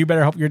and you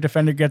better hope your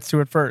defender gets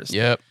to it first.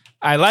 Yep.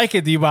 I like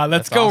it, D-Bot.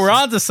 Let's go. Awesome. We're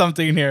on to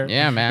something here.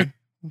 Yeah, man.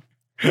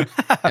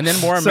 And then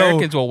more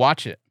Americans will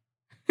watch it.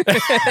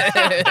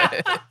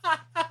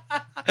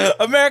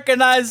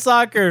 Americanized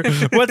soccer.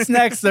 What's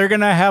next? They're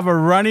going to have a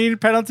running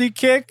penalty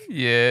kick.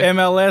 Yeah.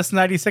 MLS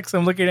 96.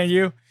 I'm looking at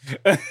you.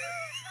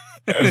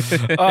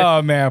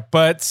 Oh, man.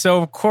 But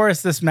so, of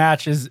course, this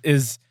match is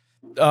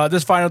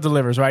this final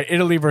delivers, right?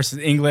 Italy versus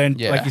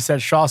England. Like you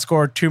said, Shaw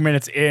scored 2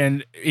 minutes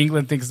in.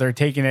 England thinks they're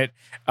taking it.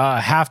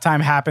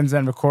 Halftime happens,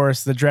 and of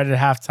course, the dreaded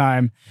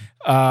halftime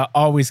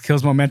always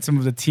kills momentum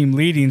of the team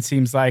leading,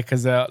 seems like,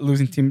 because the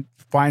losing team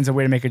finds a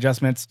way to make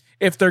adjustments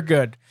if they're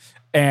good.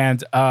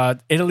 And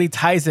Italy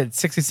ties it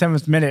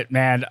 67th minute,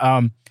 man.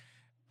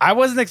 I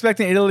wasn't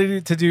expecting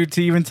Italy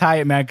to even tie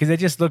it, man, because they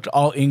just looked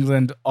all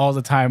England all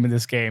the time in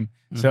this game.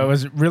 So it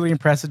was really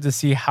impressive to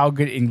see how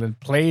good England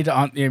played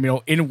on,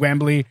 in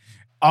Wembley.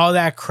 All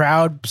that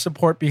crowd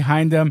support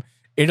behind them.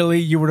 Italy,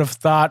 you would have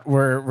thought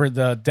were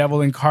the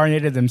devil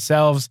incarnated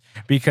themselves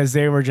because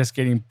they were just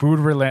getting booed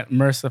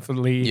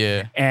mercifully.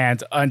 Yeah.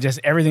 And just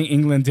everything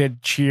England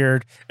did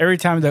cheered. Every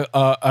time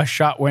a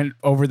shot went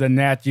over the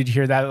net, you'd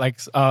hear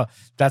that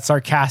that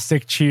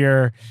sarcastic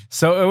cheer.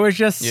 So it was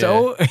just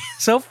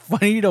so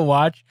funny to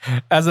watch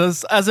as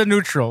a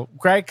neutral,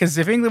 right? Because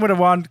if England would have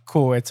won,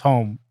 cool, it's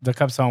home, the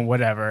cup's home,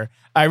 whatever.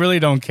 I really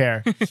don't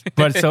care.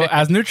 But so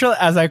as neutral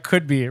as I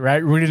could be,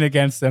 right, rooting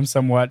against them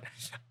somewhat,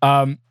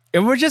 it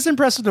was just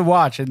impressive to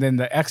watch. And then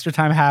the extra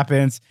time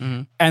happens.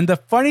 Mm-hmm. And the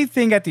funny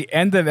thing at the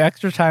end of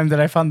extra time that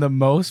I found the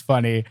most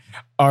funny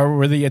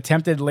were the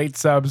attempted late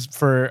subs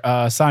for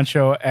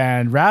Sancho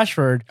and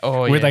Rashford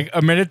with like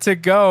a minute to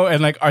go.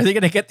 And like, are they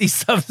going to get these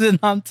subs in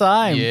on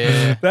time?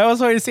 Yeah. That was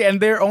funny to see. And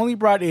they're only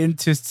brought in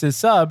to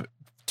sub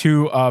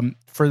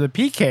for the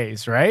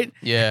PKs, right?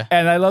 Yeah.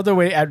 And I love the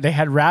way they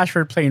had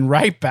Rashford playing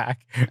right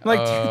back. Like,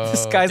 dude,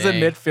 this guy's a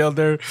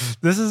midfielder.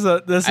 This is I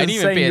didn't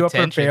even pay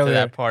attention to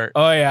that part.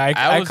 Oh yeah,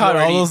 I caught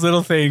all those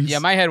little things. Yeah,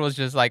 my head was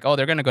just like, oh,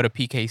 they're gonna go to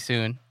PK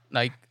soon.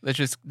 Like, let's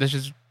just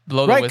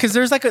blow the right, whistle. because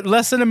there's like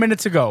less than a minute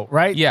to go,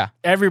 right? Yeah,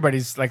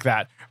 everybody's like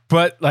that.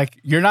 But like,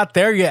 you're not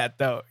there yet,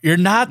 though. You're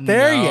not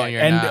there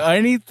yet, and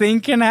anything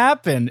can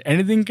happen.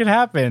 Anything can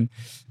happen.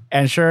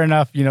 And sure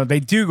enough, they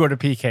do go to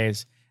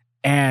PKs,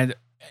 and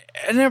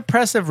an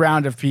impressive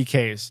round of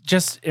PKs.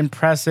 Just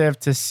impressive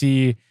to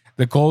see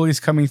the goalies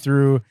coming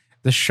through,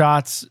 the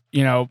shots,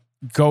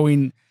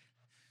 going,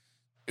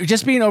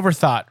 just being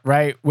overthought,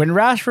 right? When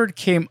Rashford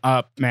came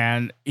up,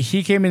 man,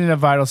 he came in a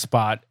vital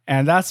spot.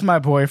 And that's my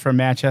boy from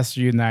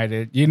Manchester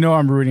United.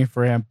 I'm rooting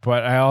for him,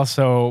 but I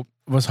also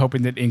was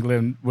hoping that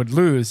England would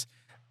lose.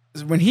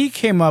 When he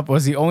came up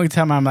was the only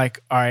time I'm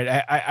like, all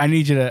right, I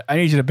need you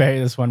to bury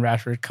this one,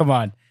 Rashford. Come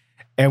on.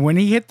 And when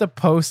he hit the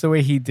post the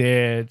way he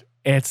did,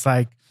 it's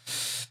like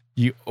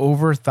you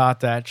overthought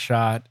that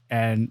shot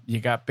and you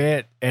got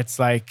bit. It's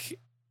like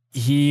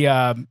he's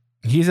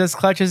as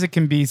clutch as it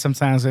can be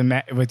sometimes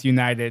with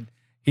United.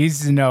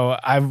 He's,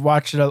 I've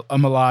watched him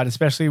a lot,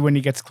 especially when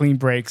he gets clean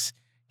breaks.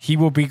 He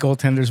will beat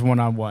goaltenders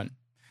one-on-one.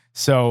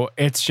 So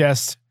it's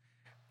just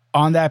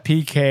on that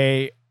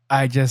PK,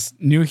 I just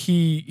knew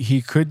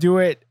he could do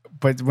it.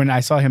 But when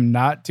I saw him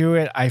not do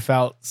it, I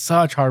felt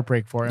such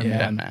heartbreak for him,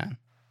 man.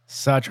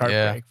 Such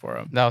heartbreak for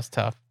him. That was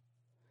tough.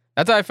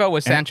 That's how I felt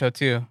with Sancho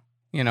too.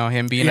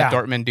 Him being a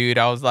Dortmund dude.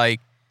 I was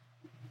like,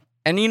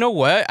 and you know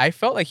what? I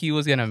felt like he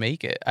was gonna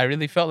make it. I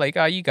really felt like,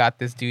 oh, you got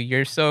this, dude.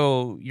 You're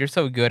so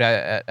good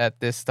at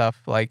this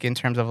stuff. Like in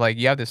terms of like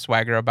you have this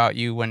swagger about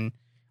you when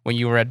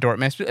you were at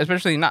Dortmund,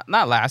 especially not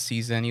last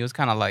season. He was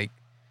kind of like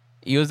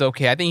he was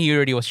okay. I think he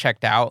already was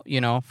checked out,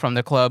 from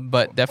the club,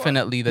 but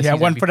definitely the season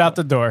one foot out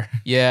the door.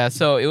 Yeah,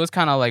 so it was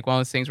kind of like one of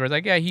those things where it's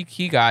like, yeah,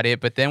 he got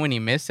it, but then when he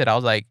missed it, I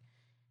was like,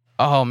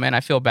 oh man, I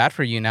feel bad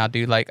for you now,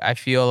 dude. Like I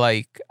feel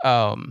like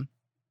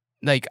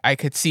I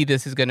could see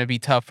this is gonna be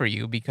tough for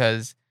you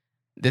because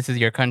this is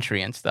your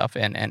country and stuff,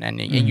 and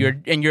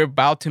you're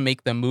about to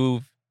make the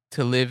move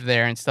to live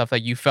there and stuff.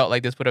 Like you felt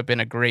like this would have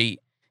been a great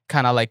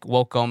kind of like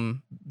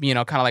welcome,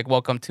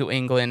 welcome to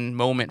England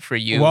moment for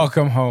you.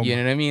 Welcome home. You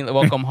know what I mean?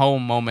 Welcome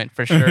home moment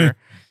for sure.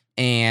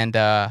 And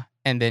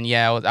then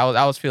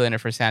I was feeling it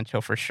for Sancho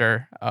for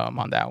sure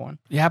on that one.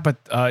 Yeah, but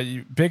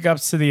big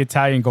ups to the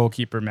Italian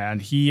goalkeeper, man.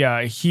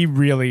 He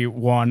really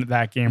won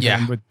that game for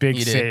him with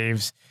big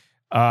saves.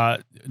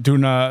 Donnarumma,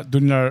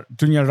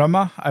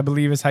 I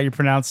believe is how you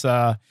pronounce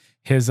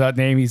his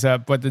name. He's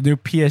but the new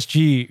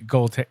PSG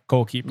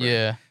goalkeeper.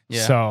 Yeah.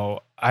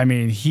 So I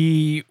mean,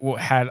 he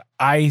had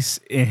ice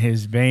in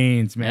his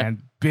veins, man.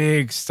 Yep.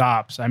 Big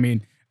stops. I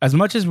mean, as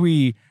much as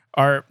we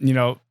are,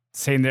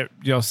 saying that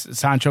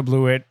Sancho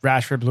blew it,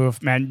 Rashford blew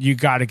it, man, you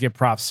got to give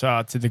props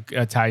to the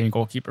Italian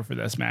goalkeeper for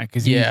this, man,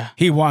 because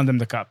he won them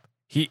the cup.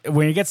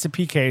 When he gets to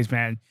PKs,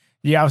 man,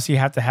 you obviously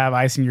have to have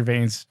ice in your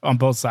veins on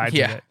both sides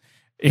of it.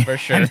 For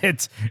sure. And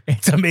it's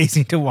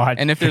amazing to watch.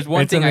 And if there's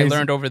one thing I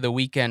learned over the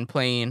weekend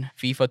playing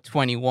FIFA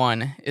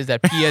 21 is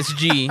that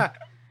PSG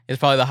is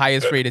probably the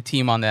highest rated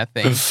team on that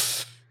thing.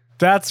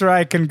 That's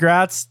right.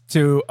 Congrats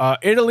to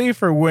Italy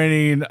for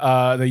winning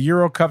the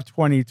Euro Cup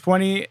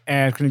 2020,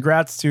 and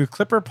congrats to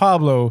Clipper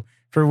Pablo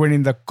for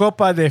winning the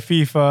Copa de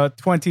FIFA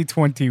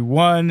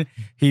 2021.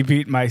 He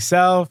beat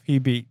myself. He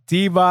beat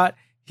D-Bot.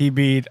 He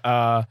beat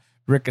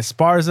Rick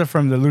Esparza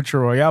from the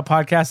Lucha Royale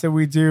podcast that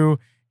we do.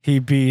 He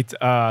beat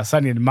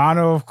Sonny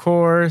Hermano, of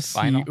course.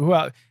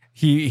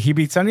 He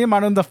beat Sonny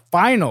Hermano in the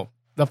final.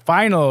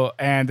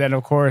 And then,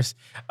 of course,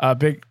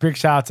 big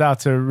shouts out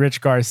to Rich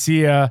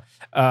Garcia,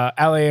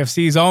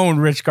 LAFC's own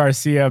Rich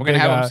Garcia. We're going to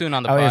have him soon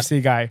on the LAFC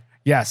pod. guy.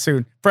 Yeah,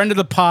 soon. Friend of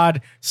the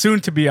pod,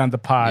 soon to be on the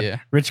pod,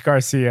 Rich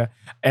Garcia.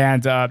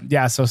 And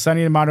so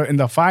Sonny Hermano in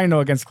the final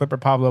against Clipper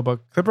Pablo,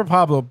 but Clipper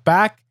Pablo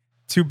back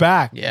to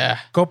back. Yeah.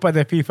 Copa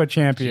de FIFA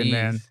champion,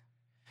 man.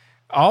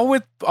 All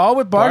with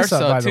Barca,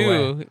 by the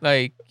way.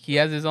 Like, he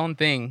has his own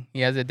thing.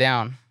 He has it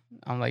down.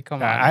 I'm like,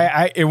 come on.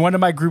 I in one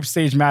of my group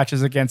stage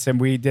matches against him,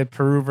 we did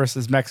Peru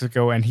versus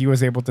Mexico, and he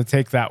was able to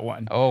take that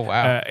one. Oh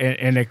wow!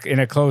 In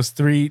a close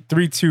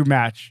 3-2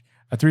 match,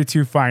 a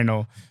 3-2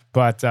 final.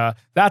 But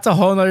that's a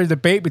whole nother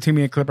debate between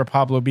me and Clipper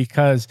Pablo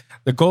because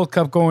the Gold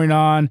Cup going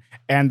on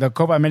and the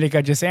Copa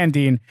America just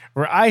ending,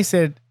 where I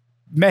said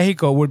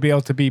Mexico would be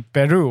able to beat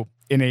Peru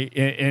in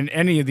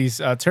any of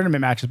these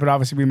tournament matches, but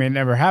obviously we may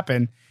never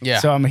happen. Yeah.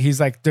 So he's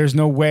like, there's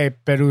no way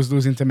Peru's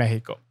losing to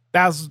Mexico.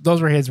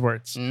 Those were his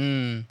words.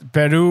 Peru That's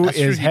true.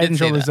 is He head did and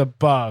say shoulders that.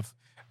 above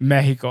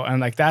Mexico.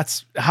 And like,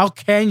 that's, how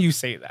can you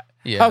say that?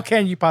 Yeah. How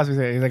can you possibly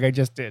say it? Like I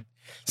just did.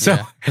 So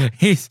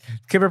he's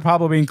Clipper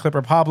Pablo being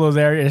Clipper Pablo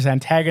there is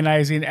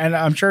antagonizing. And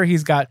I'm sure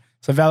he's got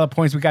some valid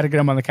points. We got to get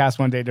him on the cast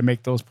one day to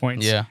make those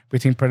points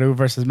between Peru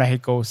versus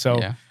Mexico.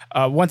 So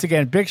once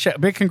again, big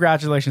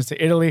congratulations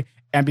to Italy.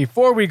 And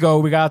before we go,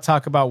 we got to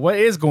talk about what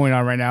is going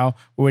on right now,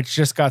 which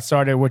just got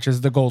started, which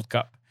is the Gold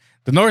Cup.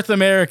 The North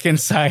American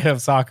side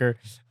of soccer.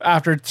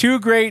 After two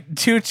great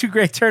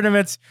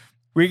tournaments,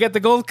 we get the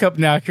Gold Cup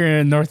now here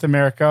in North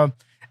America.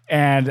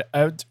 And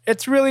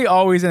it's really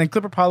always, and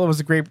Clipper Pablo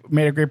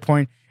made a great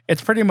point.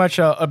 It's pretty much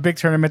a big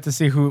tournament to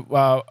see who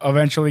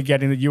eventually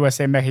getting the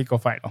USA Mexico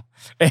final.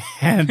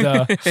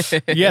 And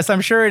yes,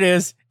 I'm sure it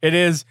is. It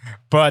is.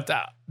 But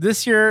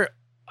this year,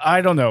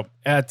 I don't know.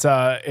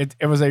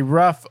 It was a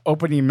rough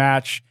opening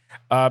match,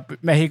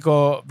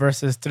 Mexico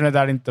versus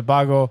Trinidad and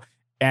Tobago.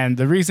 And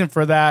the reason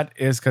for that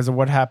is because of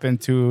what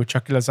happened to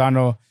Chucky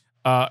Lozano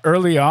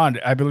early on.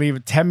 I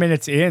believe 10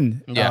 minutes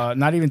in,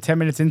 not even 10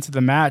 minutes into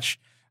the match,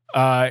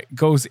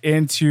 goes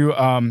into,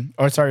 it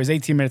was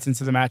 18 minutes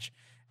into the match,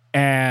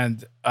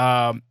 and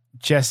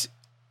just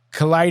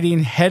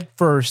colliding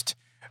headfirst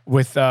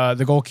with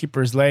the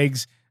goalkeeper's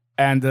legs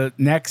and the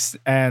next,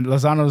 and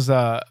Lozano's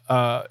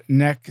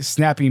neck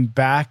snapping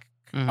back,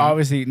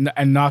 obviously,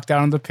 and knocked out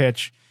on the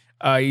pitch.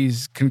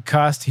 He's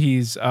concussed.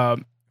 He's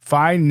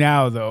fine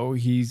now, though.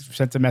 He's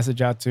sent a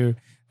message out to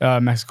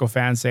Mexico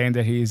fans saying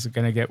that he's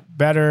going to get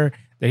better,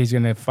 that he's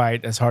going to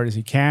fight as hard as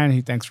he can.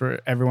 He thanks for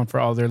everyone for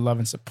all their love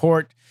and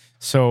support.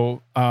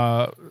 So,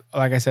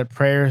 like I said,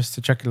 prayers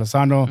to Chucky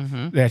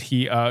Lozano that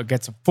he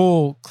gets a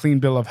full, clean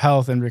bill of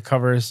health and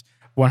recovers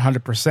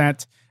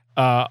 100%.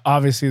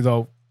 Obviously,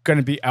 though, going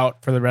to be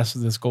out for the rest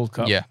of this Gold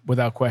Cup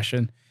without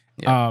question.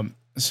 Yeah.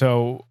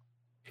 So,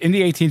 in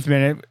the 18th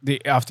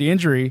minute, off the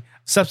injury,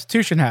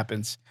 substitution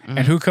happens.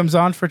 And who comes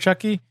on for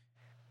Chucky?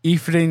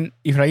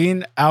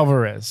 Efrain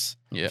Alvarez.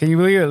 Yeah. Can you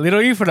believe it?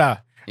 Little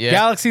Ifra. Yeah.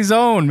 Galaxy's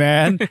own,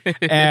 man.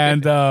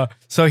 And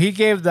so he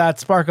gave that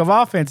spark of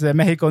offense that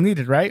Mexico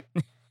needed, right?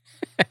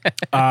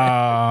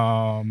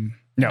 No.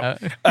 No.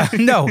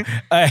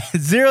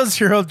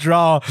 0-0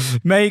 draw,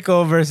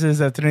 Mexico versus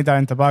Trinidad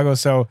and Tobago.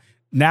 So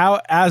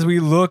now as we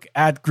look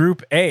at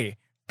Group A,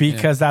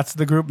 because that's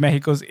the group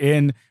Mexico's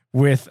in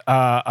with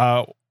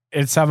El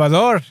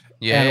Salvador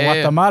and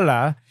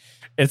Guatemala.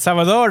 El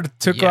Salvador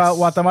took out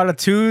Guatemala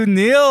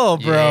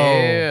 2-0, bro.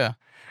 Yeah.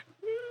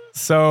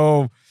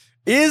 So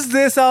is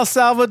this El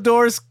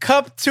Salvador's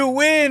cup to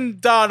win,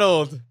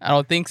 Donald? I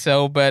don't think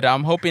so, but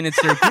I'm hoping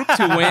it's their group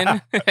to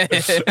win.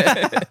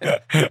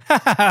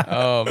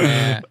 Oh,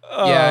 man.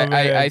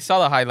 I saw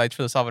the highlights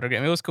for the Salvador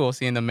game. It was cool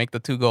seeing them make the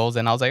 2 goals,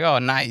 and I was like, oh,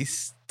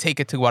 nice. Take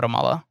it to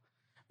Guatemala.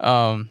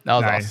 That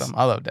was awesome.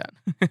 I love that.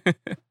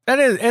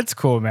 It's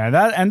cool, man.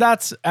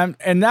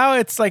 And now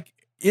it's like,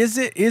 is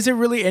it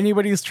really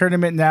anybody's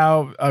tournament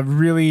now? A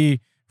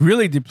really,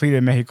 really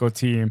depleted Mexico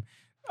team.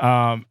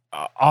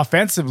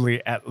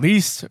 Offensively, at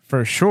least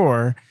for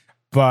sure.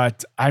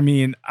 But I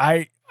mean,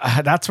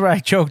 that's where I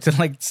joked and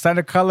like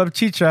started to call up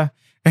Chicha.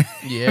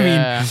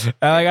 Yeah.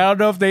 I don't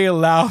know if they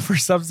allow for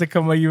subs to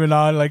come even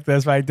on like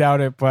this, but I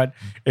doubt it. But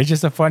it's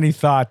just a funny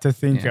thought to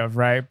think of,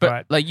 right?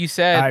 But like you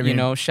said,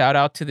 shout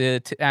out to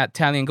the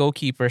Italian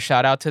goalkeeper.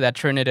 Shout out to that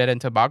Trinidad and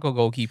Tobago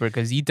goalkeeper,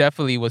 because he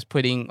definitely was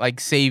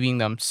saving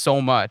them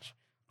so much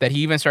that he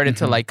even started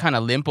to like kind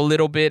of limp a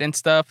little bit and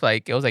stuff.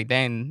 Like it was like,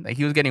 dang, like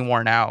he was getting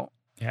worn out.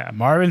 Yeah,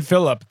 Marvin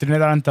Phillip,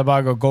 Trinidad and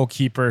Tobago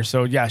goalkeeper.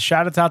 So yeah,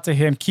 shout out to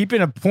him,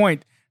 keeping a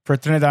point for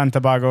Trinidad and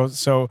Tobago.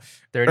 So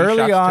 30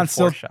 early shots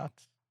on, to 4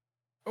 shots.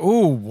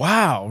 Oh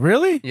wow,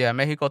 really? Yeah,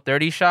 Mexico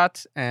 30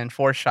 shots and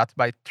 4 shots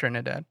by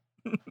Trinidad.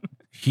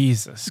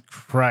 Jesus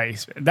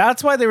Christ,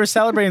 that's why they were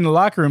celebrating in the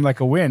locker room like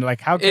a win.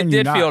 Like how can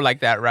you not? It did feel like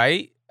that,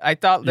 right? I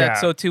thought that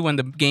so too when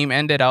the game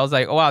ended. I was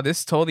like, oh wow,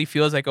 this totally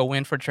feels like a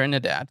win for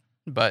Trinidad.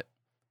 But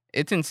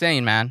it's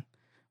insane, man.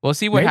 We'll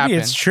see what happens.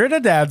 Maybe it's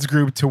Trinidad's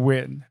group to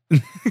win.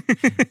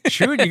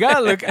 Shoot, you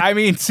gotta look. I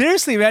mean,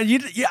 seriously, man.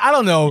 I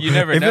don't know. You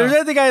never know. If there's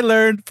anything I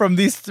learned from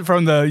the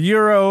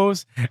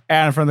Euros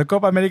and from the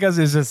Copa Americas,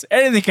 is just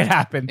anything can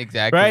happen.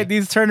 Exactly. Right?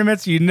 These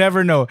tournaments, you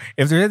never know.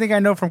 If there's anything I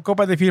know from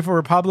Copa de FIFA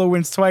where Pablo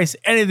wins twice,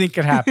 anything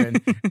can happen.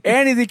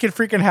 Anything can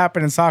freaking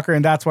happen in soccer,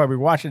 and that's why we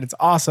watch it. It's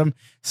awesome.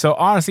 So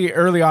honestly,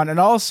 early on, and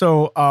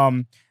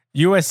also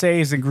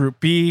USA is in Group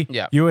B.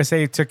 Yeah.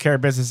 USA took care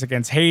of business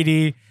against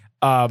Haiti.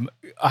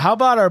 How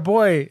about our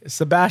boy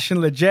Sebastian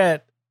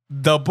Lletget,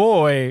 the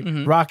boy,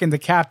 rocking the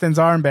captain's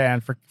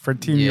armband for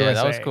Team USA? Yeah,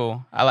 that was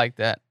cool. I like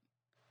that.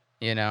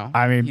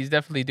 I mean, he's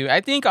definitely doing. I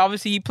think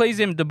obviously he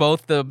plays into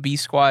both the B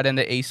squad and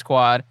the A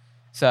squad.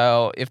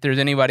 So if there's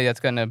anybody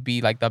that's gonna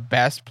be like the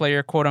best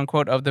player, quote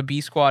unquote, of the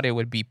B squad, it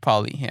would be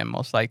probably him,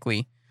 most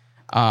likely.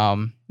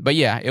 But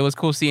yeah, it was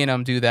cool seeing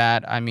them do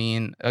that. I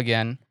mean,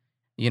 again,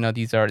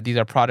 these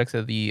are products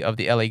of the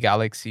LA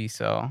Galaxy.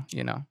 So,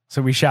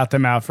 So we shout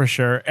them out for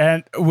sure.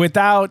 And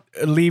without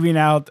leaving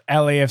out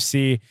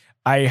LAFC,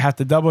 I have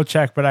to double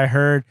check, but I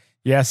heard,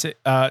 yes,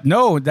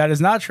 no, that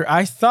is not true.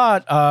 I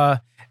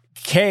thought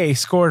K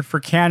scored for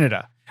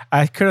Canada.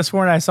 I could have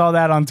sworn I saw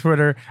that on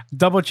Twitter.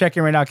 Double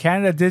checking right now.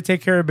 Canada did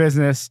take care of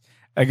business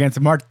against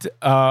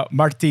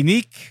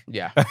Martinique.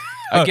 Yeah.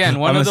 Again,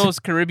 one of those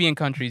Caribbean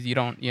countries you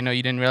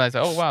didn't realize,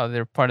 oh, wow,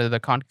 they're part of the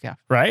CONCACAF.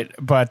 Right.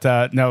 But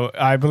no,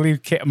 I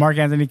believe Mark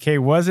Anthony Kaye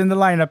was in the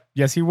lineup.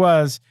 Yes, he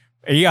was.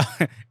 Yeah.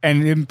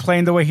 And in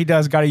playing the way he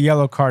does, got a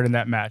yellow card in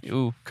that match.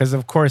 Ooh. Because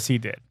of course he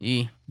did.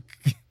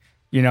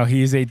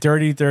 He's a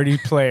dirty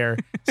player.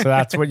 So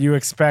that's what you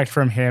expect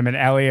from him, an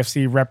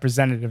LAFC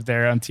representative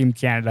there on Team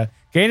Canada.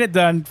 Getting it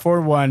done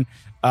 4-1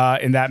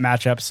 in that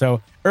matchup.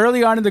 So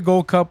early on in the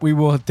Gold Cup, we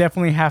will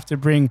definitely have to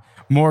bring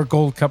more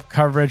Gold Cup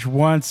coverage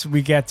once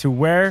we get to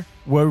where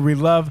we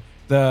love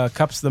the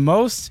cups the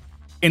most,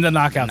 in the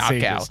knockout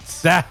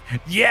stages.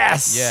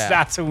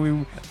 That's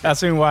when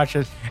we watch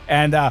it.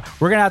 And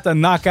we're gonna have to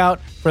knock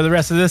out for the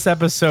rest of this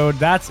episode.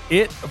 That's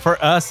it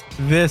for us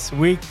this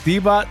week.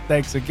 D-Bot,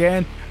 thanks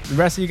again. The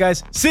rest of you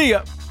guys, see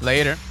ya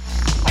later.